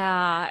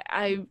 yeah.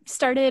 I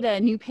started a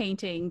new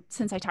painting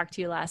since I talked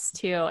to you last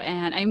too,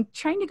 and I'm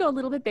trying to go a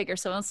little bit bigger.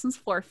 So this one's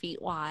 4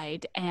 feet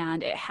wide,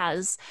 and it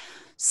has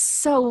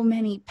so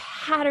many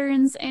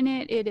patterns in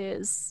it. It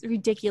is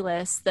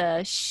ridiculous.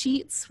 The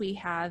sheets we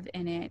have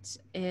in it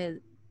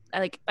is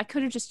I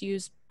could have just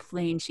used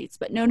plain sheets,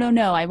 but no.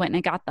 I went and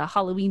I got the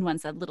Halloween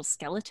ones that have little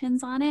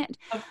skeletons on it.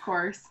 of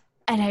course.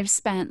 And I've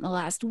spent the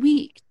last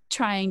week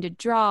trying to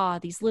draw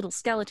these little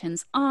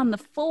skeletons on the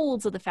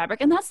folds of the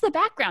fabric. And that's the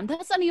background.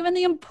 That's not even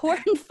the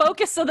important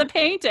focus of the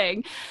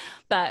painting.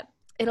 But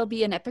it'll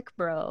be an epic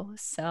bro.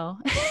 So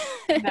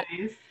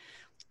Nice.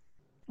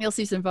 you'll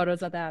see some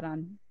photos of that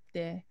on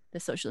the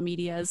social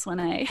medias when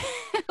I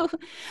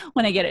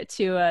when I get it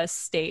to a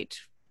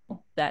state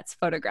that's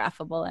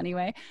photographable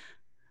anyway.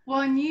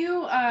 Well, and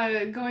you,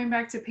 going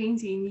back to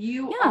painting,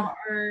 you Yeah.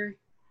 are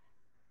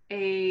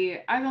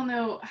I don't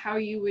know how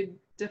you would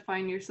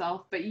define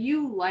yourself, but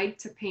you like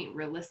to paint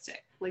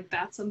realistic. Like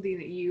that's something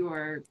that you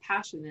are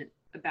passionate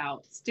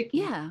about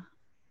sticking. Yeah.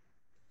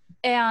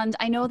 And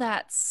I know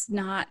that's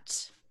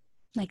not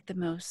like the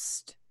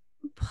most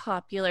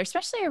popular,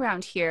 especially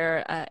around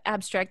here.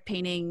 Abstract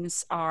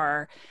paintings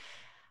are,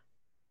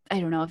 I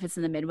don't know if it's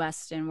in the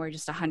Midwest and we're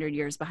just 100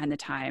 years behind the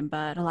time,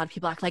 but a lot of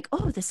people act like,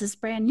 oh, this is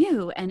brand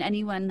new. And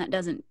anyone that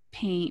doesn't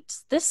paint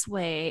this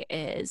way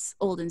is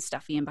old and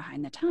stuffy and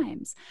behind the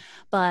times.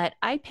 But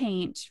I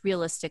paint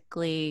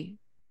realistically,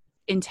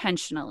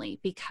 intentionally,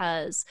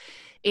 because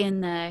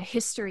in the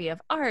history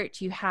of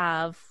art, you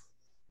have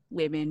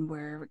women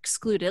were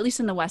excluded, at least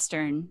in the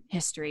Western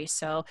history.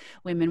 So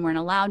women weren't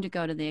allowed to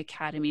go to the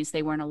academies.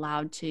 They weren't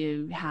allowed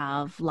to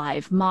have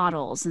live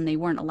models, and they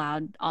weren't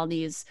allowed all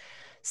these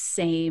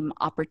same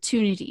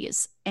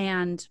opportunities.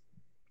 And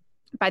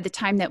by the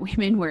time that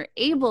women were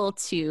able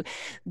to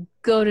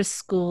go to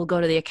school, go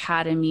to the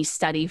academy,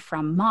 study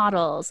from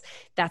models,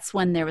 that's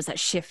when there was that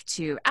shift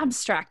to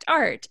abstract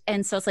art.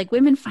 And so it's like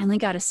women finally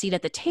got a seat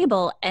at the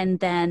table, and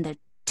then the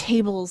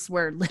tables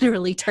were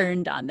literally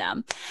turned on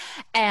them.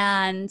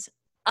 And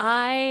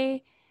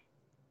I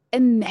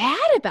am mad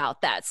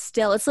about that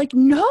still. It's like,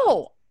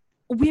 no,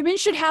 women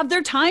should have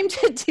their time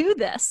to do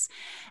this.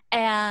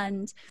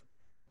 And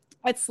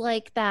it's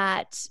like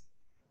that,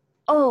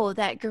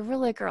 that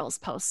Guerrilla Girls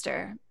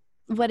poster.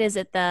 What is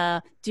it?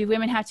 Do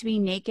women have to be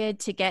naked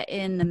to get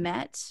in the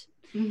Met?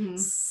 Mm-hmm.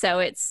 So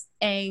it's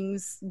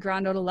Aang's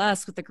Grand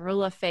Odalisque with the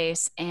gorilla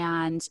face.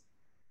 And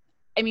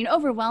I mean,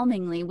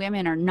 overwhelmingly,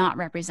 women are not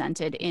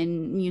represented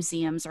in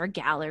museums or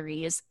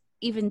galleries,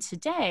 even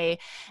today.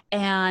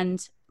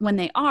 And when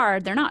they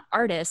are, they're not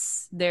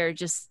artists, they're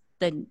just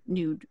the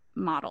nude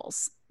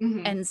models.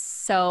 Mm-hmm. And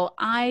so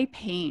I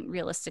paint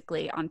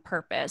realistically on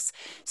purpose,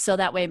 so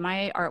that way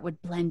my art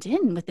would blend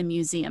in with the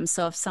museum.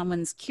 So if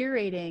someone's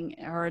curating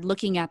or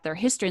looking at their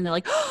history and they're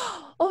like,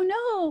 oh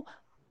no,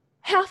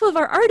 half of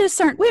our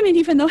artists aren't women,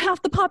 even though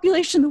half the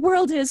population of the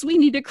world is, we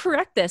need to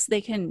correct this.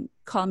 They can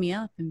call me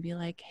up and be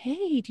like,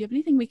 hey, do you have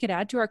anything we could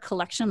add to our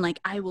collection? Like,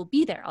 I will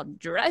be there. I'll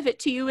drive it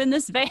to you in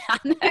this van.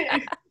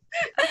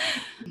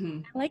 Mm-hmm.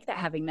 I like that,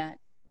 having that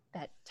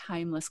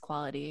timeless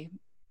quality.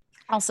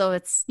 Also,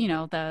 it's,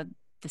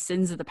 the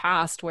sins of the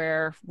past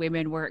where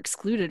women were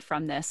excluded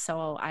from this.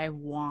 So I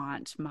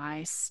want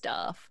my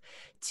stuff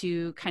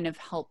to kind of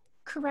help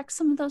correct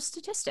some of those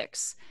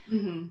statistics.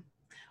 Mm-hmm.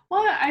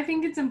 Well, I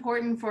think it's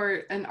important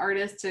for an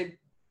artist to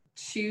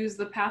choose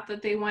the path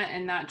that they want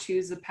and not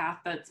choose the path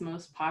that's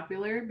most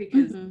popular,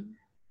 because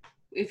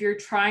if you're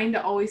trying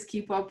to always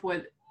keep up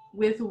with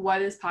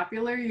what is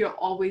popular, you'll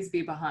always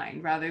be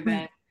behind, rather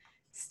than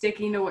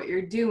sticking to what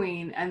you're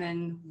doing and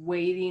then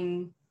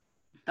waiting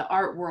the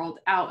art world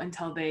out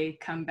until they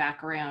come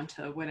back around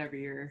to whatever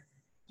you're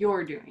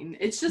doing.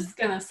 It's just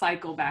gonna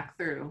cycle back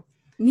through.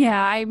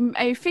 Yeah,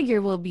 I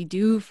figure we'll be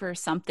due for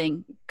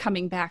something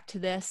coming back to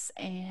this,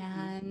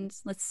 and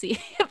let's see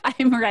if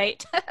I'm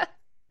right.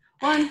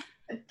 Well,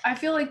 I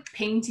feel like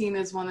painting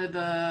is one of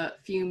the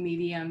few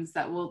mediums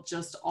that will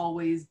just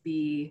always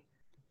be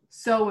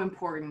so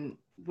important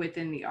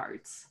within the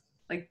arts.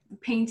 Like,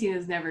 painting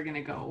is never going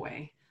to go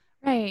away.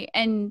 Right.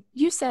 And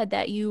you said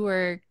that you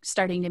were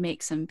starting to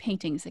make some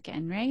paintings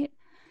again, right?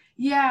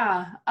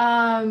 Yeah.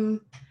 And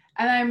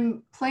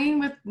I'm playing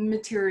with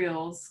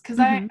materials because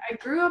I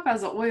grew up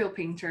as an oil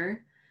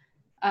painter.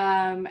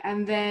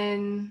 And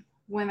then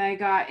when I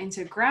got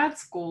into grad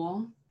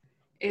school,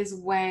 is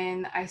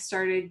when I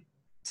started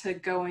to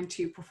go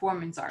into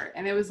performance art.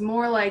 And it was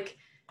more like,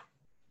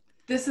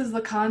 this is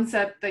the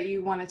concept that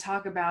you want to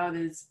talk about,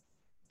 is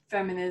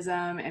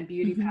feminism and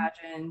beauty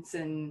pageants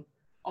and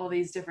all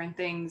these different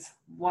things.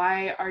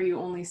 Why are you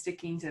only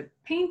sticking to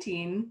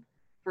painting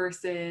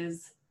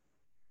versus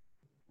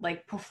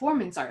like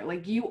performance art?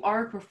 Like, you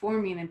are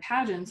performing in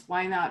pageants,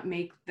 why not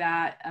make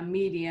that a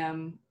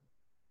medium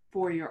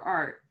for your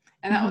art?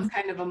 And that was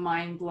kind of a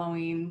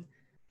mind-blowing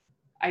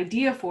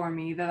idea for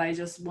me, that I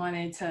just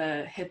wanted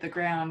to hit the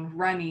ground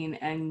running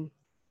and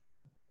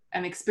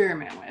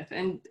experiment with,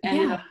 and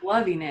ended up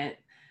loving it.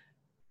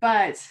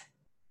 But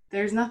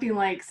there's nothing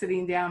like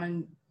sitting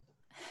down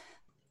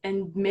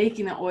and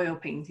making an oil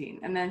painting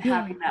and then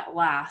having that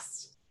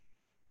last,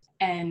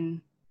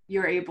 and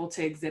you're able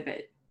to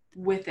exhibit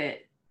with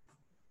it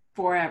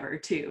forever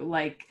too.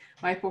 Like,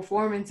 my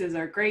performances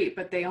are great,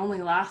 but they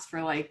only last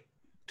for like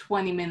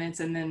 20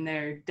 minutes and then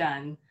they're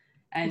done.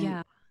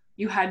 And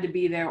you had to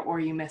be there or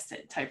you missed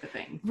it, type of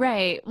thing.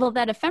 Right. Well,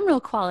 that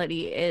ephemeral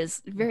quality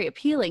is very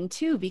appealing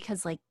too,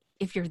 because like,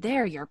 if you're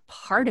there, you're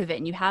part of it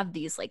and you have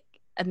these like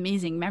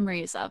amazing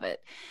memories of it.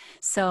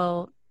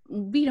 So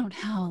we don't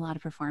have a lot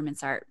of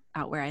performance art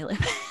out where I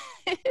live.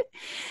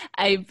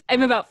 I'm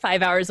about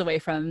 5 hours away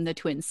from the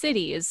Twin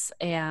Cities,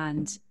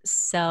 and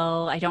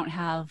so I don't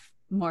have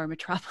more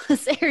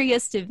metropolis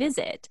areas to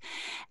visit.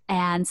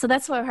 And so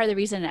that's why part of the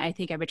reason I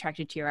think I'm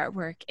attracted to your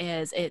artwork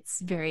is it's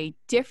very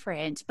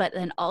different, but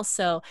then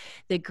also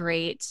the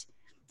great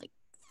like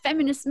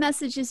feminist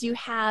messages you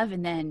have.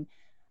 And then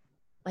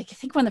like, I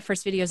think one of the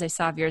first videos I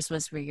saw of yours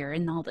was where you're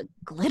in all the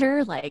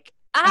glitter, like,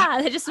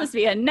 that just must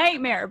be a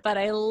nightmare, but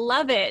I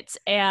love it.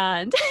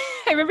 And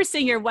I remember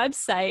seeing your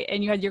website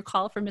and you had your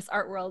call for Miss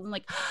Art World. I'm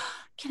like,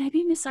 can I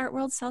be Miss Art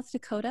World South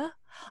Dakota?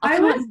 I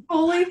was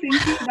fully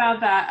thinking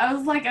about that. I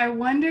was like, I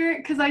wonder,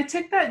 because I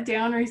took that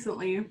down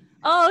recently.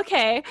 Oh,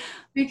 okay.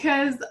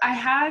 Because I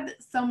had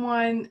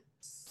someone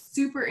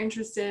super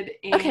interested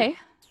in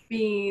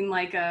being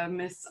like a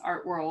Miss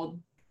Art World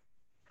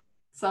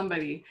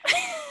somebody.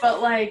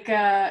 But like,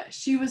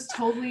 she was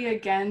totally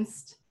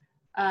against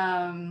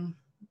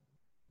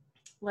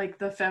like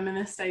the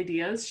feminist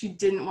ideas. She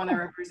didn't want to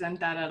represent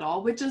that at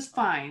all, which is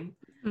fine.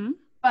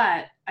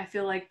 But I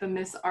feel like the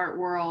Miss Art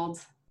World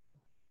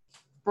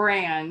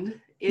brand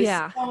is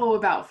so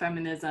about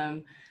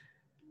feminism,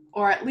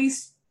 or at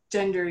least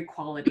gender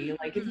equality.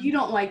 Like, if you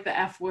don't like the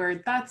F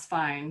word, that's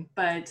fine,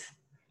 but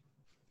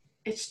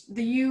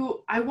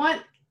I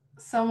want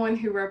someone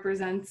who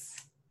represents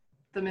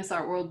the Miss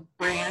Art World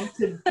brand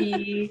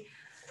to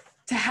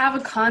have a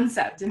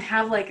concept and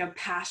have like a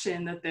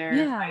passion that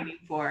they're fighting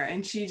for.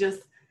 And she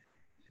just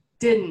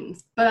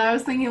didn't. But I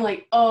was thinking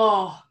like,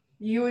 oh,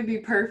 you would be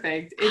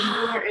perfect. If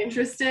you were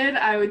interested,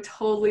 I would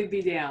totally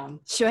be down.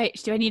 Do I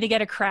need to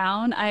get a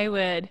crown? I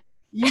would.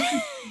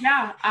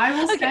 I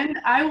will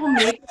I will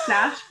make a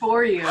sash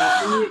for you,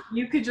 and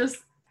you could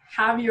just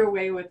have your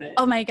way with it.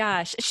 Oh my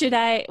gosh. Do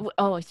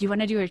you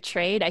want to do a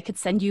trade? I could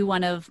send you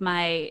one of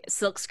my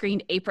silk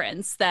screened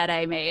aprons that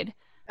I made.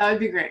 That would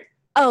be great.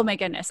 Oh my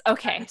goodness.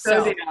 Okay.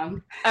 So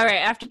down. All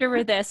right.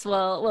 After this,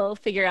 we'll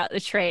figure out the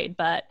trade,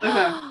 but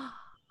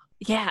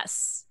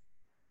yes,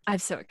 I'm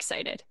so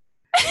excited.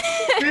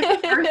 You're the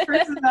first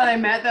person that I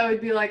met that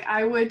would be like,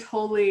 I would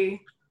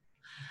totally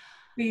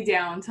be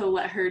down to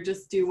let her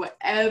just do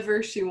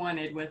whatever she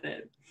wanted with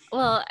it.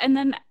 Well, and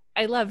then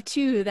I love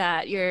too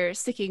that you're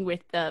sticking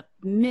with the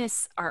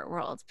Miss Art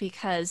World,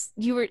 because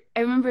I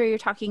remember you're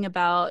talking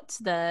about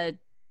the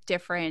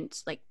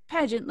different like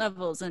pageant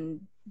levels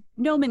and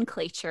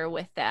nomenclature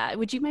with that.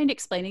 Would you mind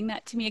explaining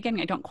that to me again?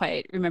 I don't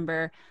quite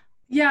remember.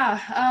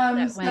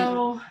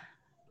 So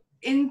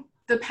in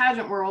the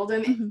pageant world,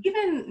 and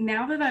even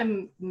now that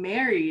I'm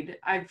married,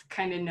 I've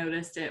kind of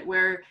noticed it,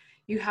 where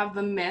you have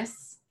the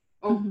Miss,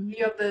 or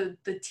you have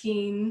the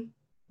teen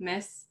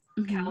Miss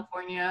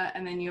California,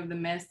 and then you have the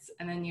Miss,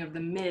 and then you have the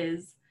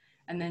Ms,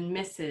 and then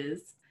Mrs,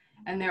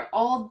 and they're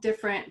all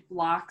different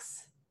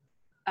blocks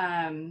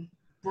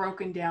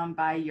broken down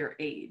by your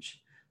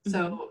age.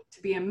 So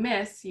to be a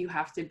Miss, you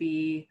have to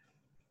be,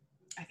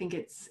 I think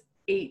it's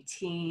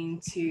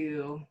 18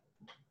 to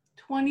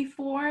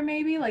 24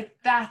 maybe, like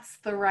that's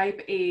the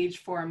ripe age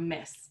for a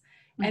Miss.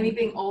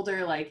 Anything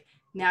older, like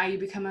now you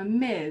become a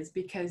Ms,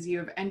 because you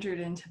have entered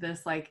into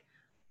this like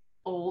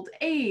old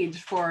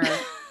age for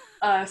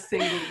a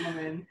single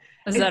woman.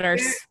 Is that our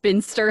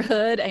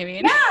spinsterhood? I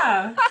mean,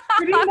 yeah,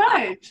 pretty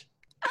much.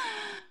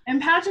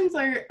 And pageants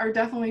are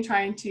definitely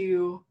trying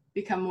to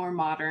become more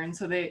modern.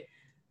 So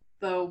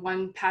the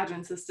one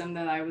pageant system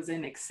that I was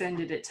in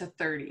extended it to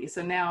 30.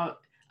 So now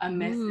a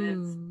Miss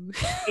is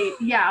 8.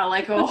 Yeah,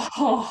 like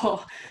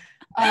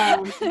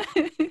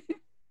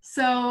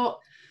so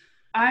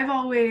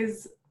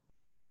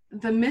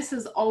the Miss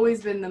has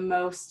always been the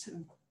most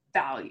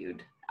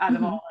valued out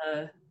of all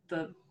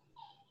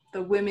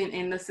the women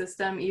in the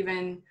system.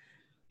 Even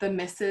the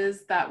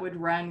Misses that would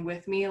run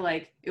with me,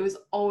 like it was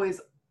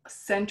always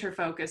center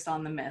focused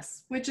on the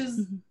Miss, which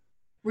is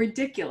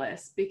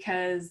ridiculous,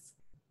 because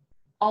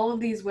all of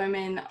these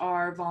women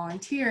are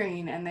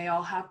volunteering and they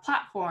all have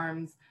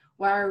platforms.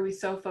 Why are we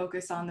so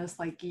focused on this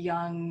like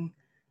young,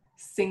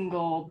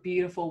 single,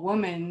 beautiful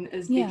woman?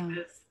 Is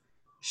because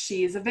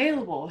she's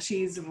available.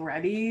 She's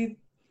ready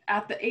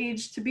at the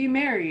age to be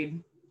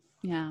married.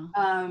 Yeah.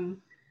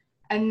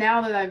 And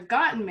now that I've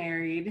gotten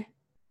married,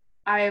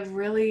 I have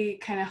really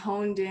kind of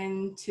honed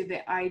into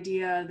the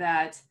idea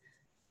that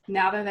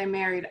now that I'm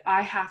married,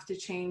 I have to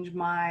change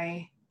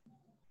my,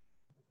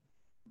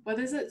 what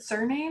is it,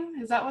 surname?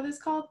 Is that what it's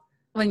called?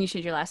 When you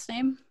change your last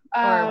name?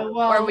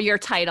 Or your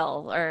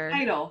title? Or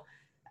title.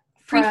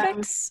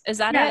 Prefix? Is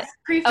that yes, it?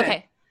 Prefix.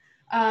 Okay.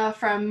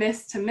 From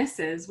Miss to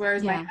Mrs.,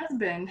 whereas my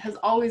husband has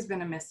always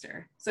been a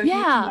Mr. So he's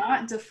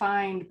not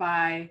defined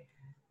by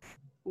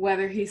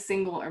whether he's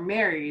single or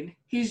married.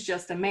 He's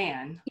just a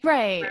man.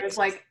 Right. Whereas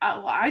like,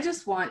 well, I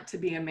just want to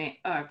be a man.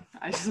 I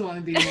just want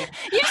to be a man.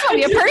 You just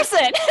want to be a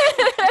person.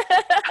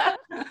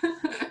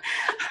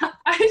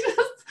 I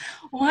just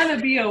want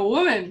to be a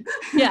woman.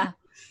 Yeah.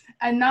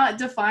 And not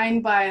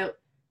defined by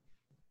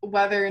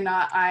whether or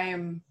not I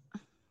am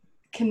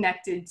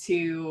connected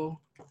to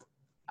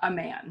a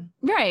man.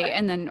 Right.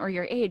 And then, or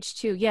your age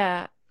too.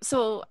 Yeah.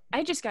 So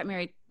I just got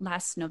married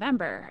last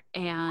November,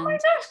 and oh my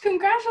gosh,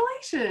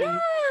 congratulations.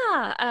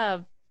 Yeah.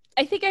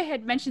 I think I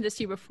had mentioned this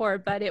to you before,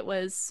 but it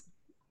was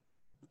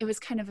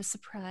kind of a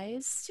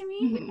surprise to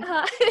me.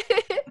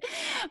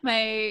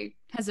 My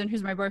husband,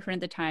 who's my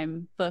boyfriend at the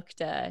time, booked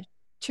a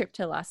trip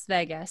to Las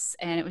Vegas,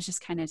 and it was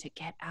just kind of to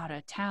get out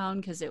of town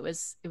because it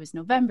was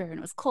November and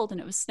it was cold and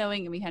it was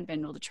snowing and we hadn't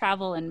been able to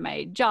travel, and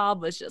my job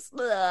was just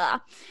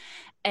ugh.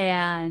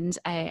 And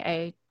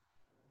I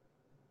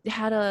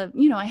had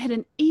I had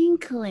an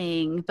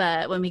inkling,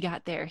 but when we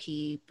got there,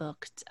 he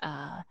booked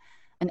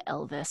an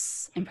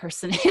Elvis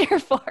impersonator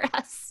for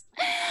us.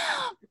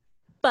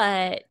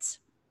 But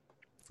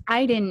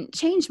I didn't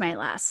change my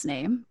last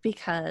name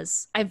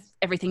because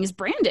everything is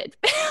branded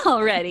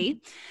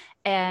already.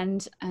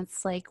 And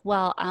it's like,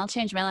 well, I'll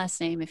change my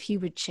last name if he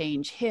would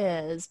change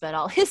his, but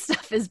all his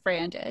stuff is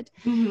branded.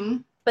 Mm-hmm.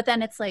 But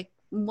then it's like,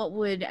 what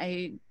would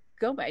I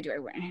go by? I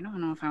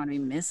don't know if I want to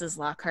be Mrs.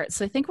 Lockhart.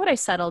 So I think what I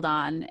settled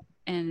on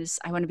is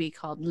I want to be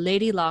called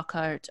Lady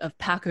Lockhart of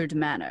Packard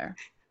Manor.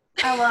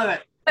 I love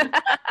it.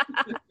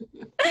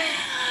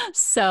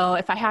 So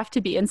if I have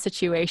to be in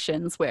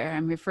situations where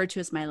I'm referred to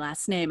as my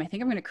last name, I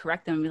think I'm going to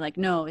correct them and be like,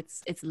 no,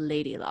 it's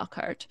Lady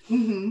Lockhart.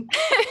 Mm-hmm.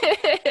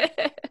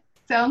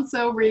 Sounds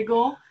so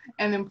regal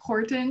and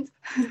important.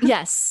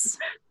 Yes.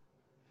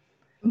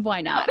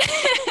 Why not?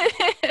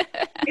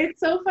 It's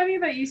so funny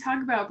that you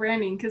talk about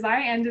branding because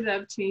I ended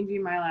up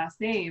changing my last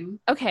name.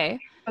 Okay.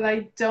 But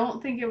I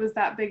don't think it was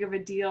that big of a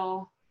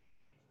deal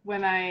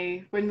when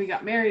we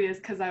got married, is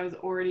because I was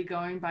already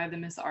going by the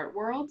Miss Art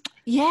World.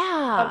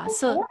 Yeah. But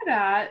before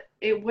that,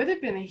 it would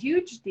have been a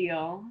huge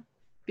deal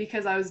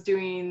because I was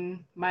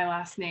doing my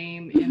last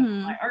name in all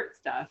my art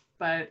stuff.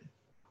 But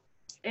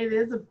it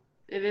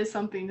is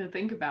something to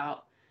think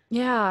about.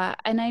 Yeah.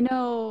 And I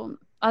know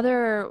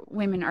other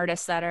women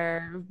artists that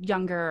are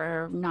younger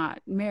or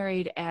not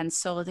married, and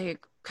so they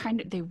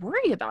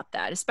worry about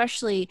that,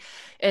 especially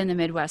in the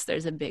Midwest.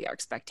 There's a big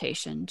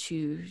expectation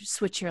to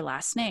switch your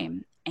last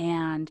name,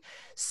 and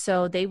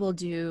so they will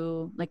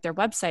do, like, their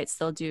websites,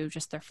 they'll do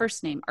just their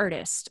first name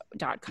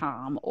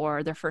artist.com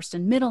or their first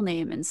and middle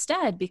name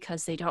instead,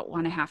 because they don't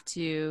want to have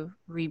to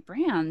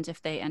rebrand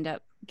if they end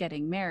up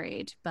getting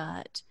married.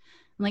 But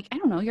I'm like, I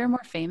don't know, you're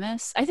more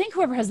famous. I think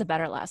whoever has the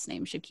better last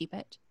name should keep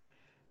it.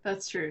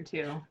 That's true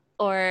too.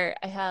 Or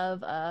I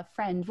have a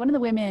friend, one of the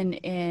women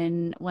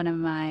in one of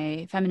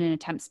my Feminine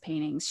Attempts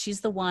paintings,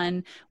 she's the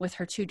one with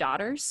her 2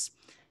 daughters.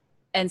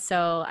 And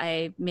so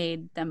I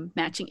made them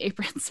matching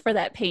aprons for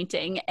that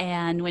painting.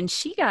 And when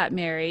she got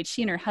married,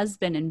 she and her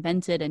husband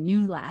invented a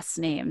new last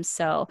name.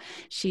 So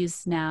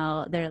she's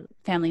now, their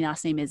family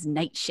last name is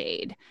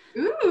Nightshade.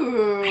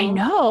 Ooh. I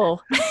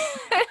know.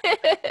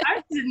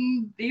 I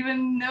didn't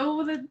even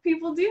know that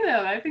people do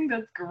that. I think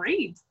that's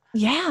great.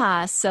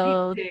 Yeah.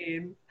 So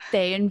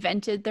they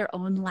invented their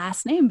own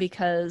last name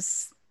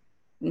because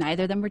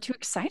neither of them were too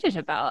excited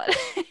about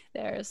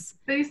theirs.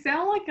 They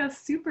sound like a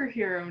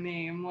superhero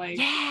name. Like,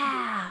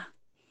 yeah.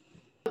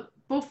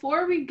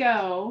 Before we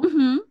go,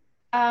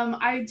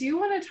 I do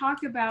want to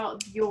talk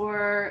about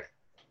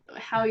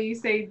how you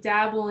say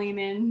dabbling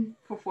in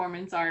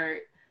performance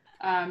art,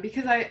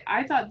 because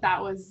I thought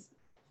that was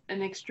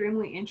an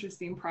extremely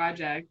interesting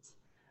project.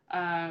 So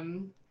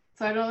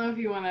I don't know if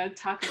you want to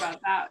talk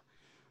about that.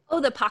 Oh,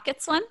 the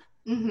pockets one?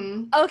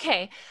 Mm-hmm.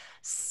 Okay.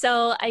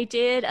 So I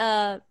did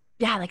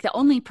like the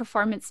only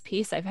performance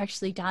piece I've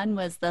actually done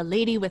was the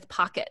Lady with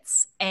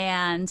Pockets.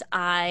 And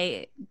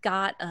I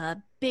got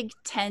a big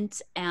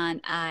tent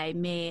and I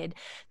made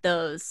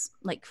those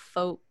like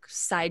folk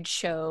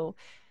sideshow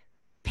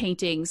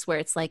paintings where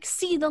it's like,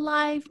 see the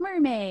live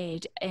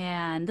mermaid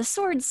and the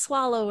sword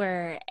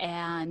swallower.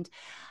 And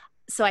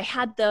so I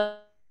had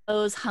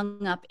those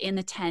hung up in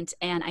the tent,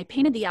 and I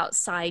painted the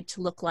outside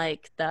to look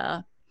like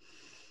the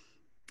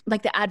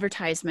like the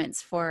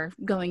advertisements for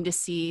going to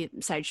see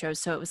sideshows.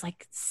 So it was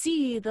like,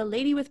 see the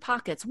lady with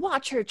pockets,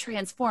 watch her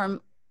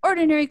transform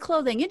ordinary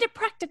clothing into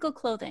practical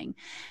clothing.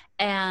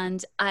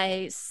 And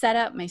I set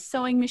up my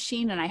sewing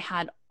machine and I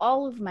had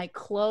all of my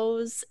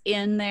clothes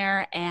in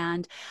there,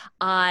 and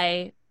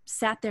I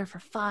sat there for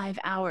 5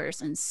 hours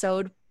and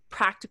sewed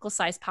practical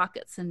size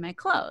pockets in my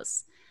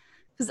clothes.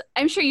 Because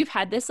I'm sure you've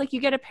had this, like you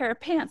get a pair of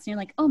pants and you're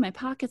like, oh, my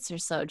pockets are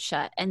sewed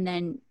shut. And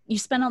then you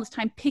spend all this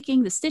time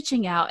picking the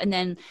stitching out, and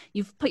then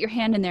you've put your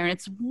hand in there and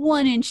it's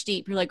 1 inch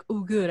deep. You're like, oh,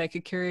 good, I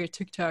could carry a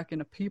Tic Tac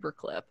and a paper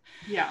clip.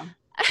 Yeah.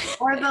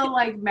 Or the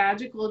like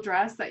magical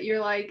dress that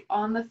you're like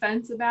on the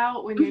fence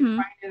about when you're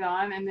trying it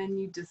on, and then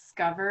you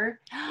discover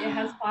it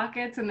has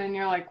pockets, and then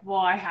you're like, well,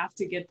 I have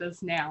to get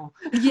this now.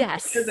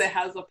 Yes. Because it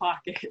has a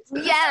pocket.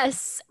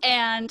 Yes.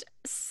 And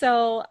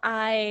so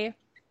I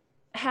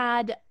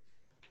had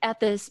at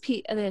this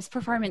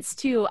performance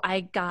too,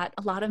 I got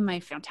a lot of my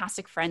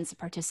fantastic friends to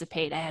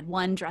participate. I had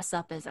one dress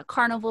up as a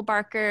carnival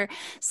barker.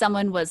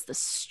 Someone was the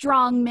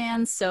strong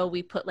man. So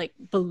we put like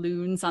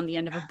balloons on the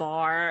end of a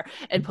bar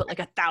and put like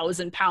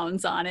 1,000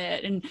 pounds on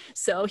it. And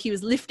so he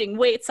was lifting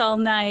weights all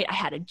night. I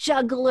had a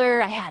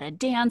juggler, I had a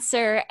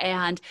dancer.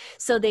 And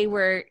so they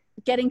were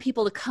getting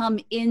people to come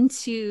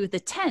into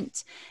the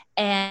tent,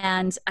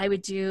 and I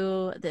would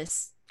do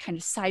this kind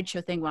of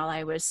sideshow thing while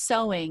I was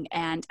sewing,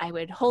 and I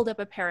would hold up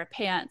a pair of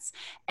pants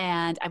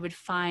and I would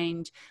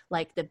find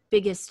like the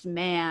biggest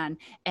man,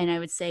 and I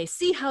would say,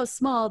 see how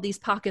small these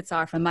pockets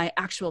are from my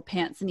actual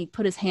pants. And he'd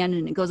put his hand in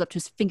and it goes up to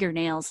his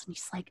fingernails, and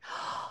he's like,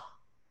 oh,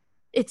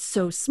 it's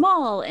so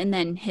small. And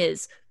then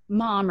his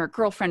mom or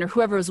girlfriend or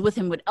whoever was with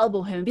him would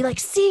elbow him and be like,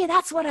 see,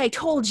 that's what I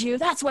told you.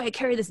 That's why I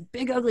carry this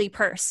big ugly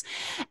purse.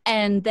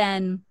 And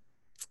then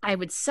I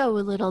would sew a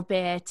little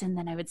bit, and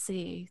then I would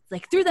see,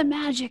 like, through the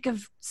magic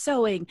of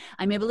sewing,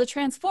 I'm able to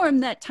transform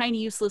that tiny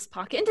useless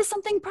pocket into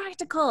something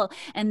practical.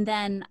 And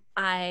then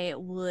I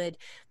would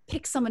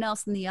pick someone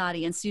else in the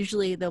audience,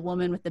 usually the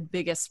woman with the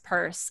biggest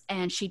purse,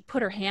 and she'd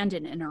put her hand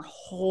in and her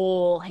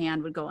whole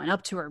hand would go in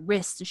up to her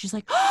wrist, and she's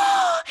like,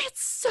 oh,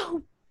 it's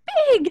so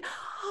big.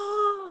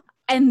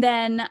 And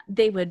then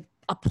they would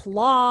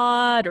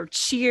applaud or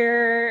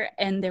cheer,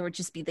 and there would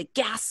just be the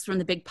gasps from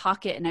the big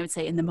pocket, and I would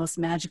say, in the most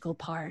magical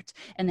part.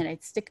 And then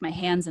I'd stick my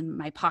hands in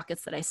my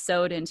pockets that I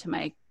sewed into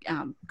my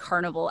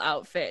carnival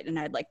outfit, and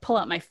I'd like pull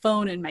out my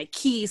phone and my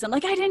keys. I'm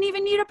like, I didn't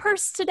even need a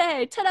purse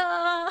today.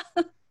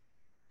 Ta-da!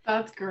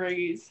 That's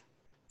great.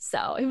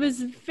 So it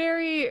was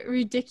very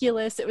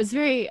ridiculous. It was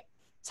very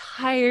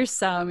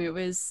tiresome. It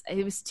was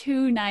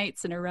 2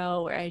 nights in a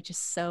row where I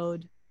just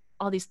sewed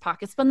all these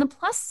pockets. But on the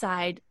plus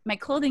side, my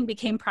clothing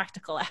became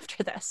practical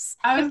after this.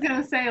 I was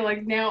gonna say,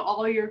 like, now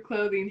all your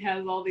clothing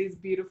has all these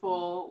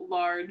beautiful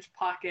large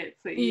pockets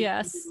that you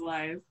can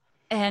utilize.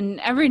 And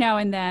every now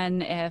and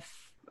then,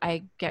 if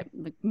I get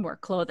more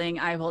clothing,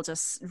 I will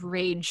just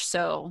rage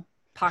sew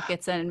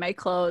pockets in my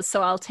clothes.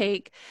 So I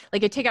take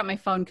out my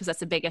phone, because that's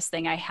the biggest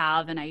thing I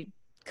have, and I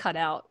cut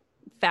out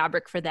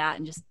fabric for that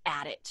and just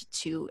add it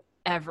to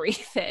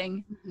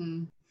everything.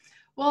 Mm-hmm.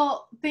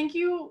 Well, thank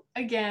you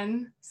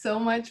again so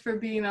much for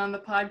being on the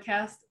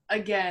podcast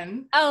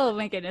again. Oh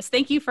my goodness.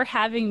 Thank you for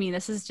having me.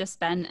 This has just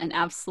been an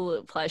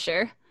absolute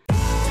pleasure.